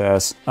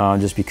success,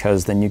 just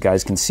because then you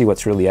guys can see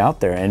what's really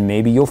out there and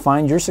maybe you'll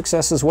find your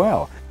success as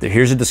well.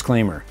 Here's a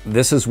disclaimer.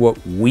 This is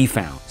what we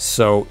found.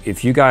 So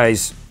if you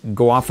guys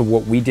go off of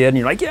what we did and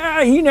you're like,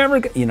 yeah, he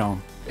never, you know,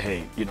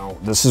 hey, you know,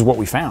 this is what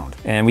we found.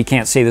 And we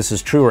can't say this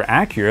is true or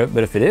accurate,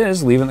 but if it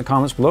is, leave it in the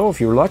comments below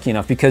if you were lucky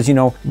enough, because, you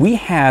know, we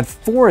had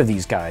 4 of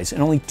these guys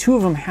and only 2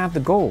 of them have the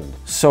gold.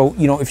 So,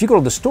 you know, if you go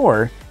to the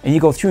store and you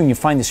go through and you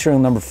find the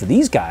serial number for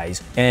these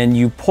guys and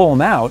you pull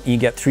them out and you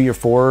get 3 or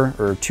 4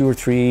 or 2 or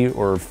 3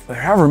 or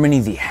however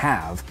many they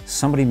have,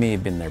 somebody may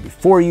have been there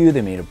before you,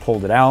 they may have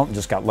pulled it out and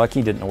just got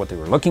lucky, didn't know what they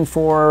were looking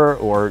for,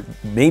 or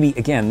maybe,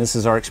 again, this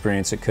is our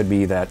experience, it could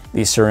be that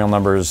these serial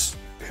numbers,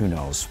 who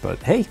knows?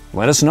 But hey,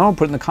 let us know,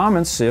 put in the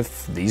comments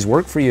if these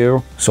work for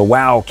you. So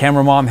wow,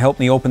 camera mom helped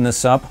me open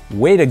this up.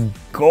 Way to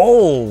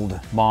gold,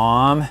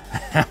 mom.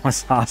 That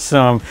was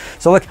awesome.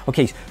 So look,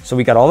 okay, so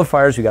we got all the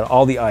fires, we got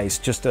all the ice,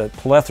 just a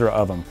plethora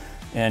of them.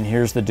 And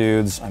here's the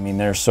dudes. I mean,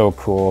 they're so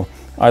cool.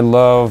 I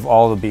love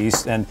all the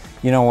beasts. And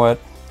you know what?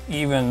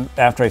 Even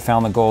after I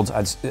found the golds,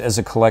 as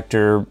a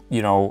collector,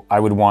 you know, I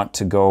would want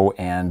to go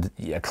and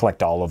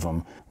collect all of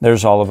them.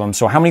 There's all of them.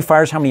 So how many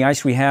fires, how many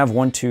ice we have?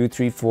 1, 2,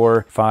 3,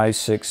 4, 5,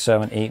 6,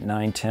 7, 8,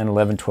 9, 10,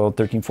 11, 12,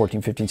 13,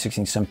 14, 15,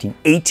 16, 17,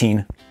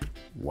 18.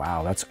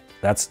 Wow,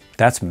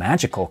 that's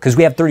magical because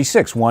we have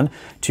 36. 1,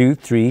 2,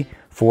 3,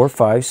 4,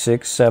 5,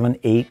 6, 7,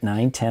 8,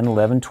 9, 10,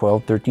 11,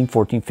 12, 13,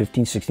 14,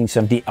 15, 16,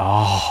 17.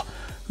 Oh,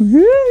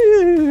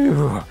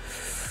 woo.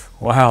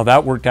 Wow,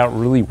 that worked out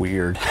really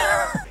weird.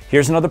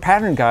 Here's another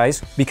pattern,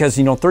 guys, because,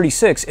 you know,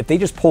 36, if they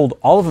just pulled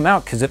all of them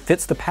out because it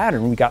fits the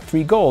pattern, we got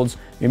 3 golds.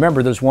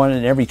 Remember, there's 1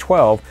 in every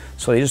 12,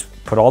 so they just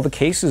put all the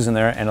cases in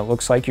there and it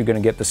looks like you're gonna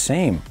get the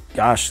same.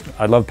 Gosh,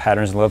 I love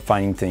patterns, I love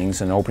finding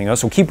things and opening those.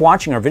 So keep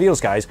watching our videos,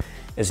 guys.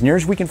 As near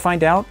as we can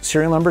find out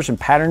serial numbers and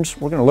patterns,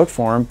 we're gonna look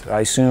for them.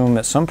 I assume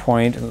at some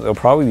point they'll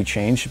probably be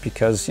changed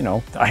because, you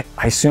know, I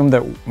assume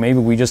that maybe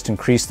we just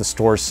increase the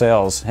store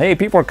sales. Hey,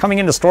 people are coming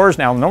into stores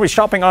now, nobody's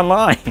shopping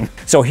online.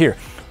 So here,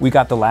 we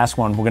got the last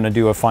one. We're gonna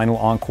do a final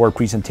encore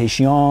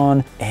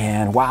presentation.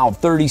 And wow,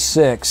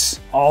 36,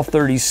 all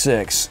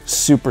 36,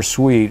 super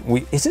sweet.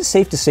 Is it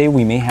safe to say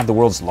we may have the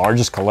world's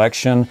largest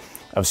collection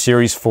of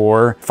Series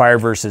 4 Fire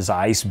versus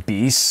Ice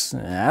beasts?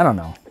 I don't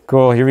know.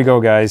 Cool, here we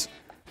go, guys.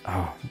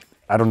 Oh,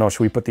 I don't know, should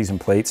we put these in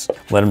plates?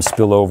 Let them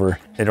spill over.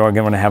 They don't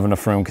going to have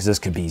enough room because this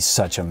could be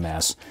such a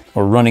mess.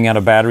 We're running out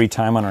of battery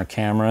time on our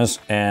cameras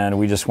and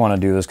we just want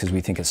to do this because we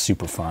think it's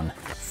super fun.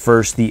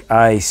 First, the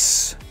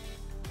ice.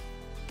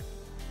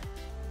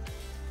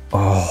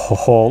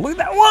 Oh, look at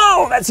that.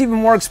 Whoa, that's even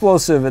more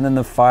explosive. And then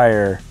the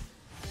fire.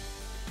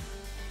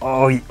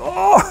 Oh,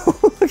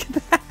 look at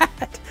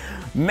that.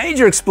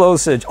 Major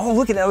explosive. Oh,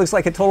 look at that. It looks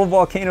like a total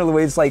volcano the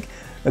way it's like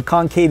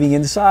concaving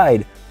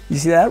inside. You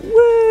see that?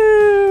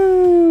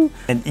 Woo!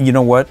 And you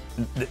know what?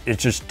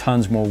 It's just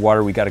tons more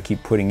water we got to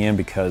keep putting in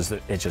because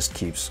it just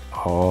keeps.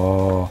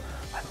 Oh,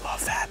 I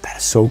love that. That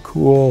is so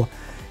cool.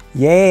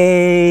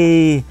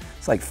 Yay!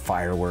 It's like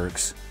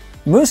fireworks.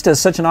 Moose does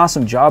such an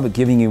awesome job at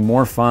giving you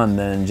more fun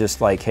than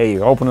just like, hey,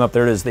 you open it up,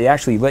 there it is. They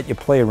actually let you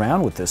play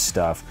around with this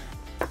stuff.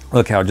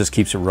 Look how it just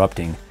keeps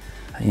erupting.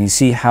 And you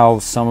see how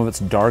some of it's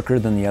darker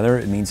than the other?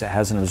 It means it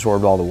hasn't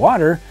absorbed all the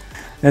water.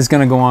 And it's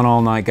gonna go on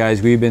all night,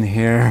 guys. We've been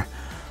here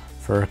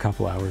for a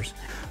couple hours.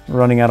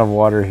 Running out of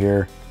water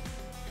here.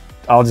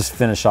 I'll just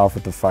finish off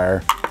with the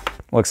fire.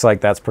 Looks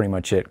like that's pretty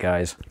much it,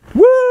 guys.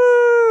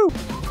 Woo!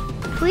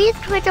 Please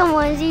click on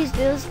one of these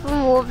videos for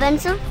more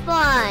adventure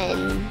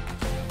fun.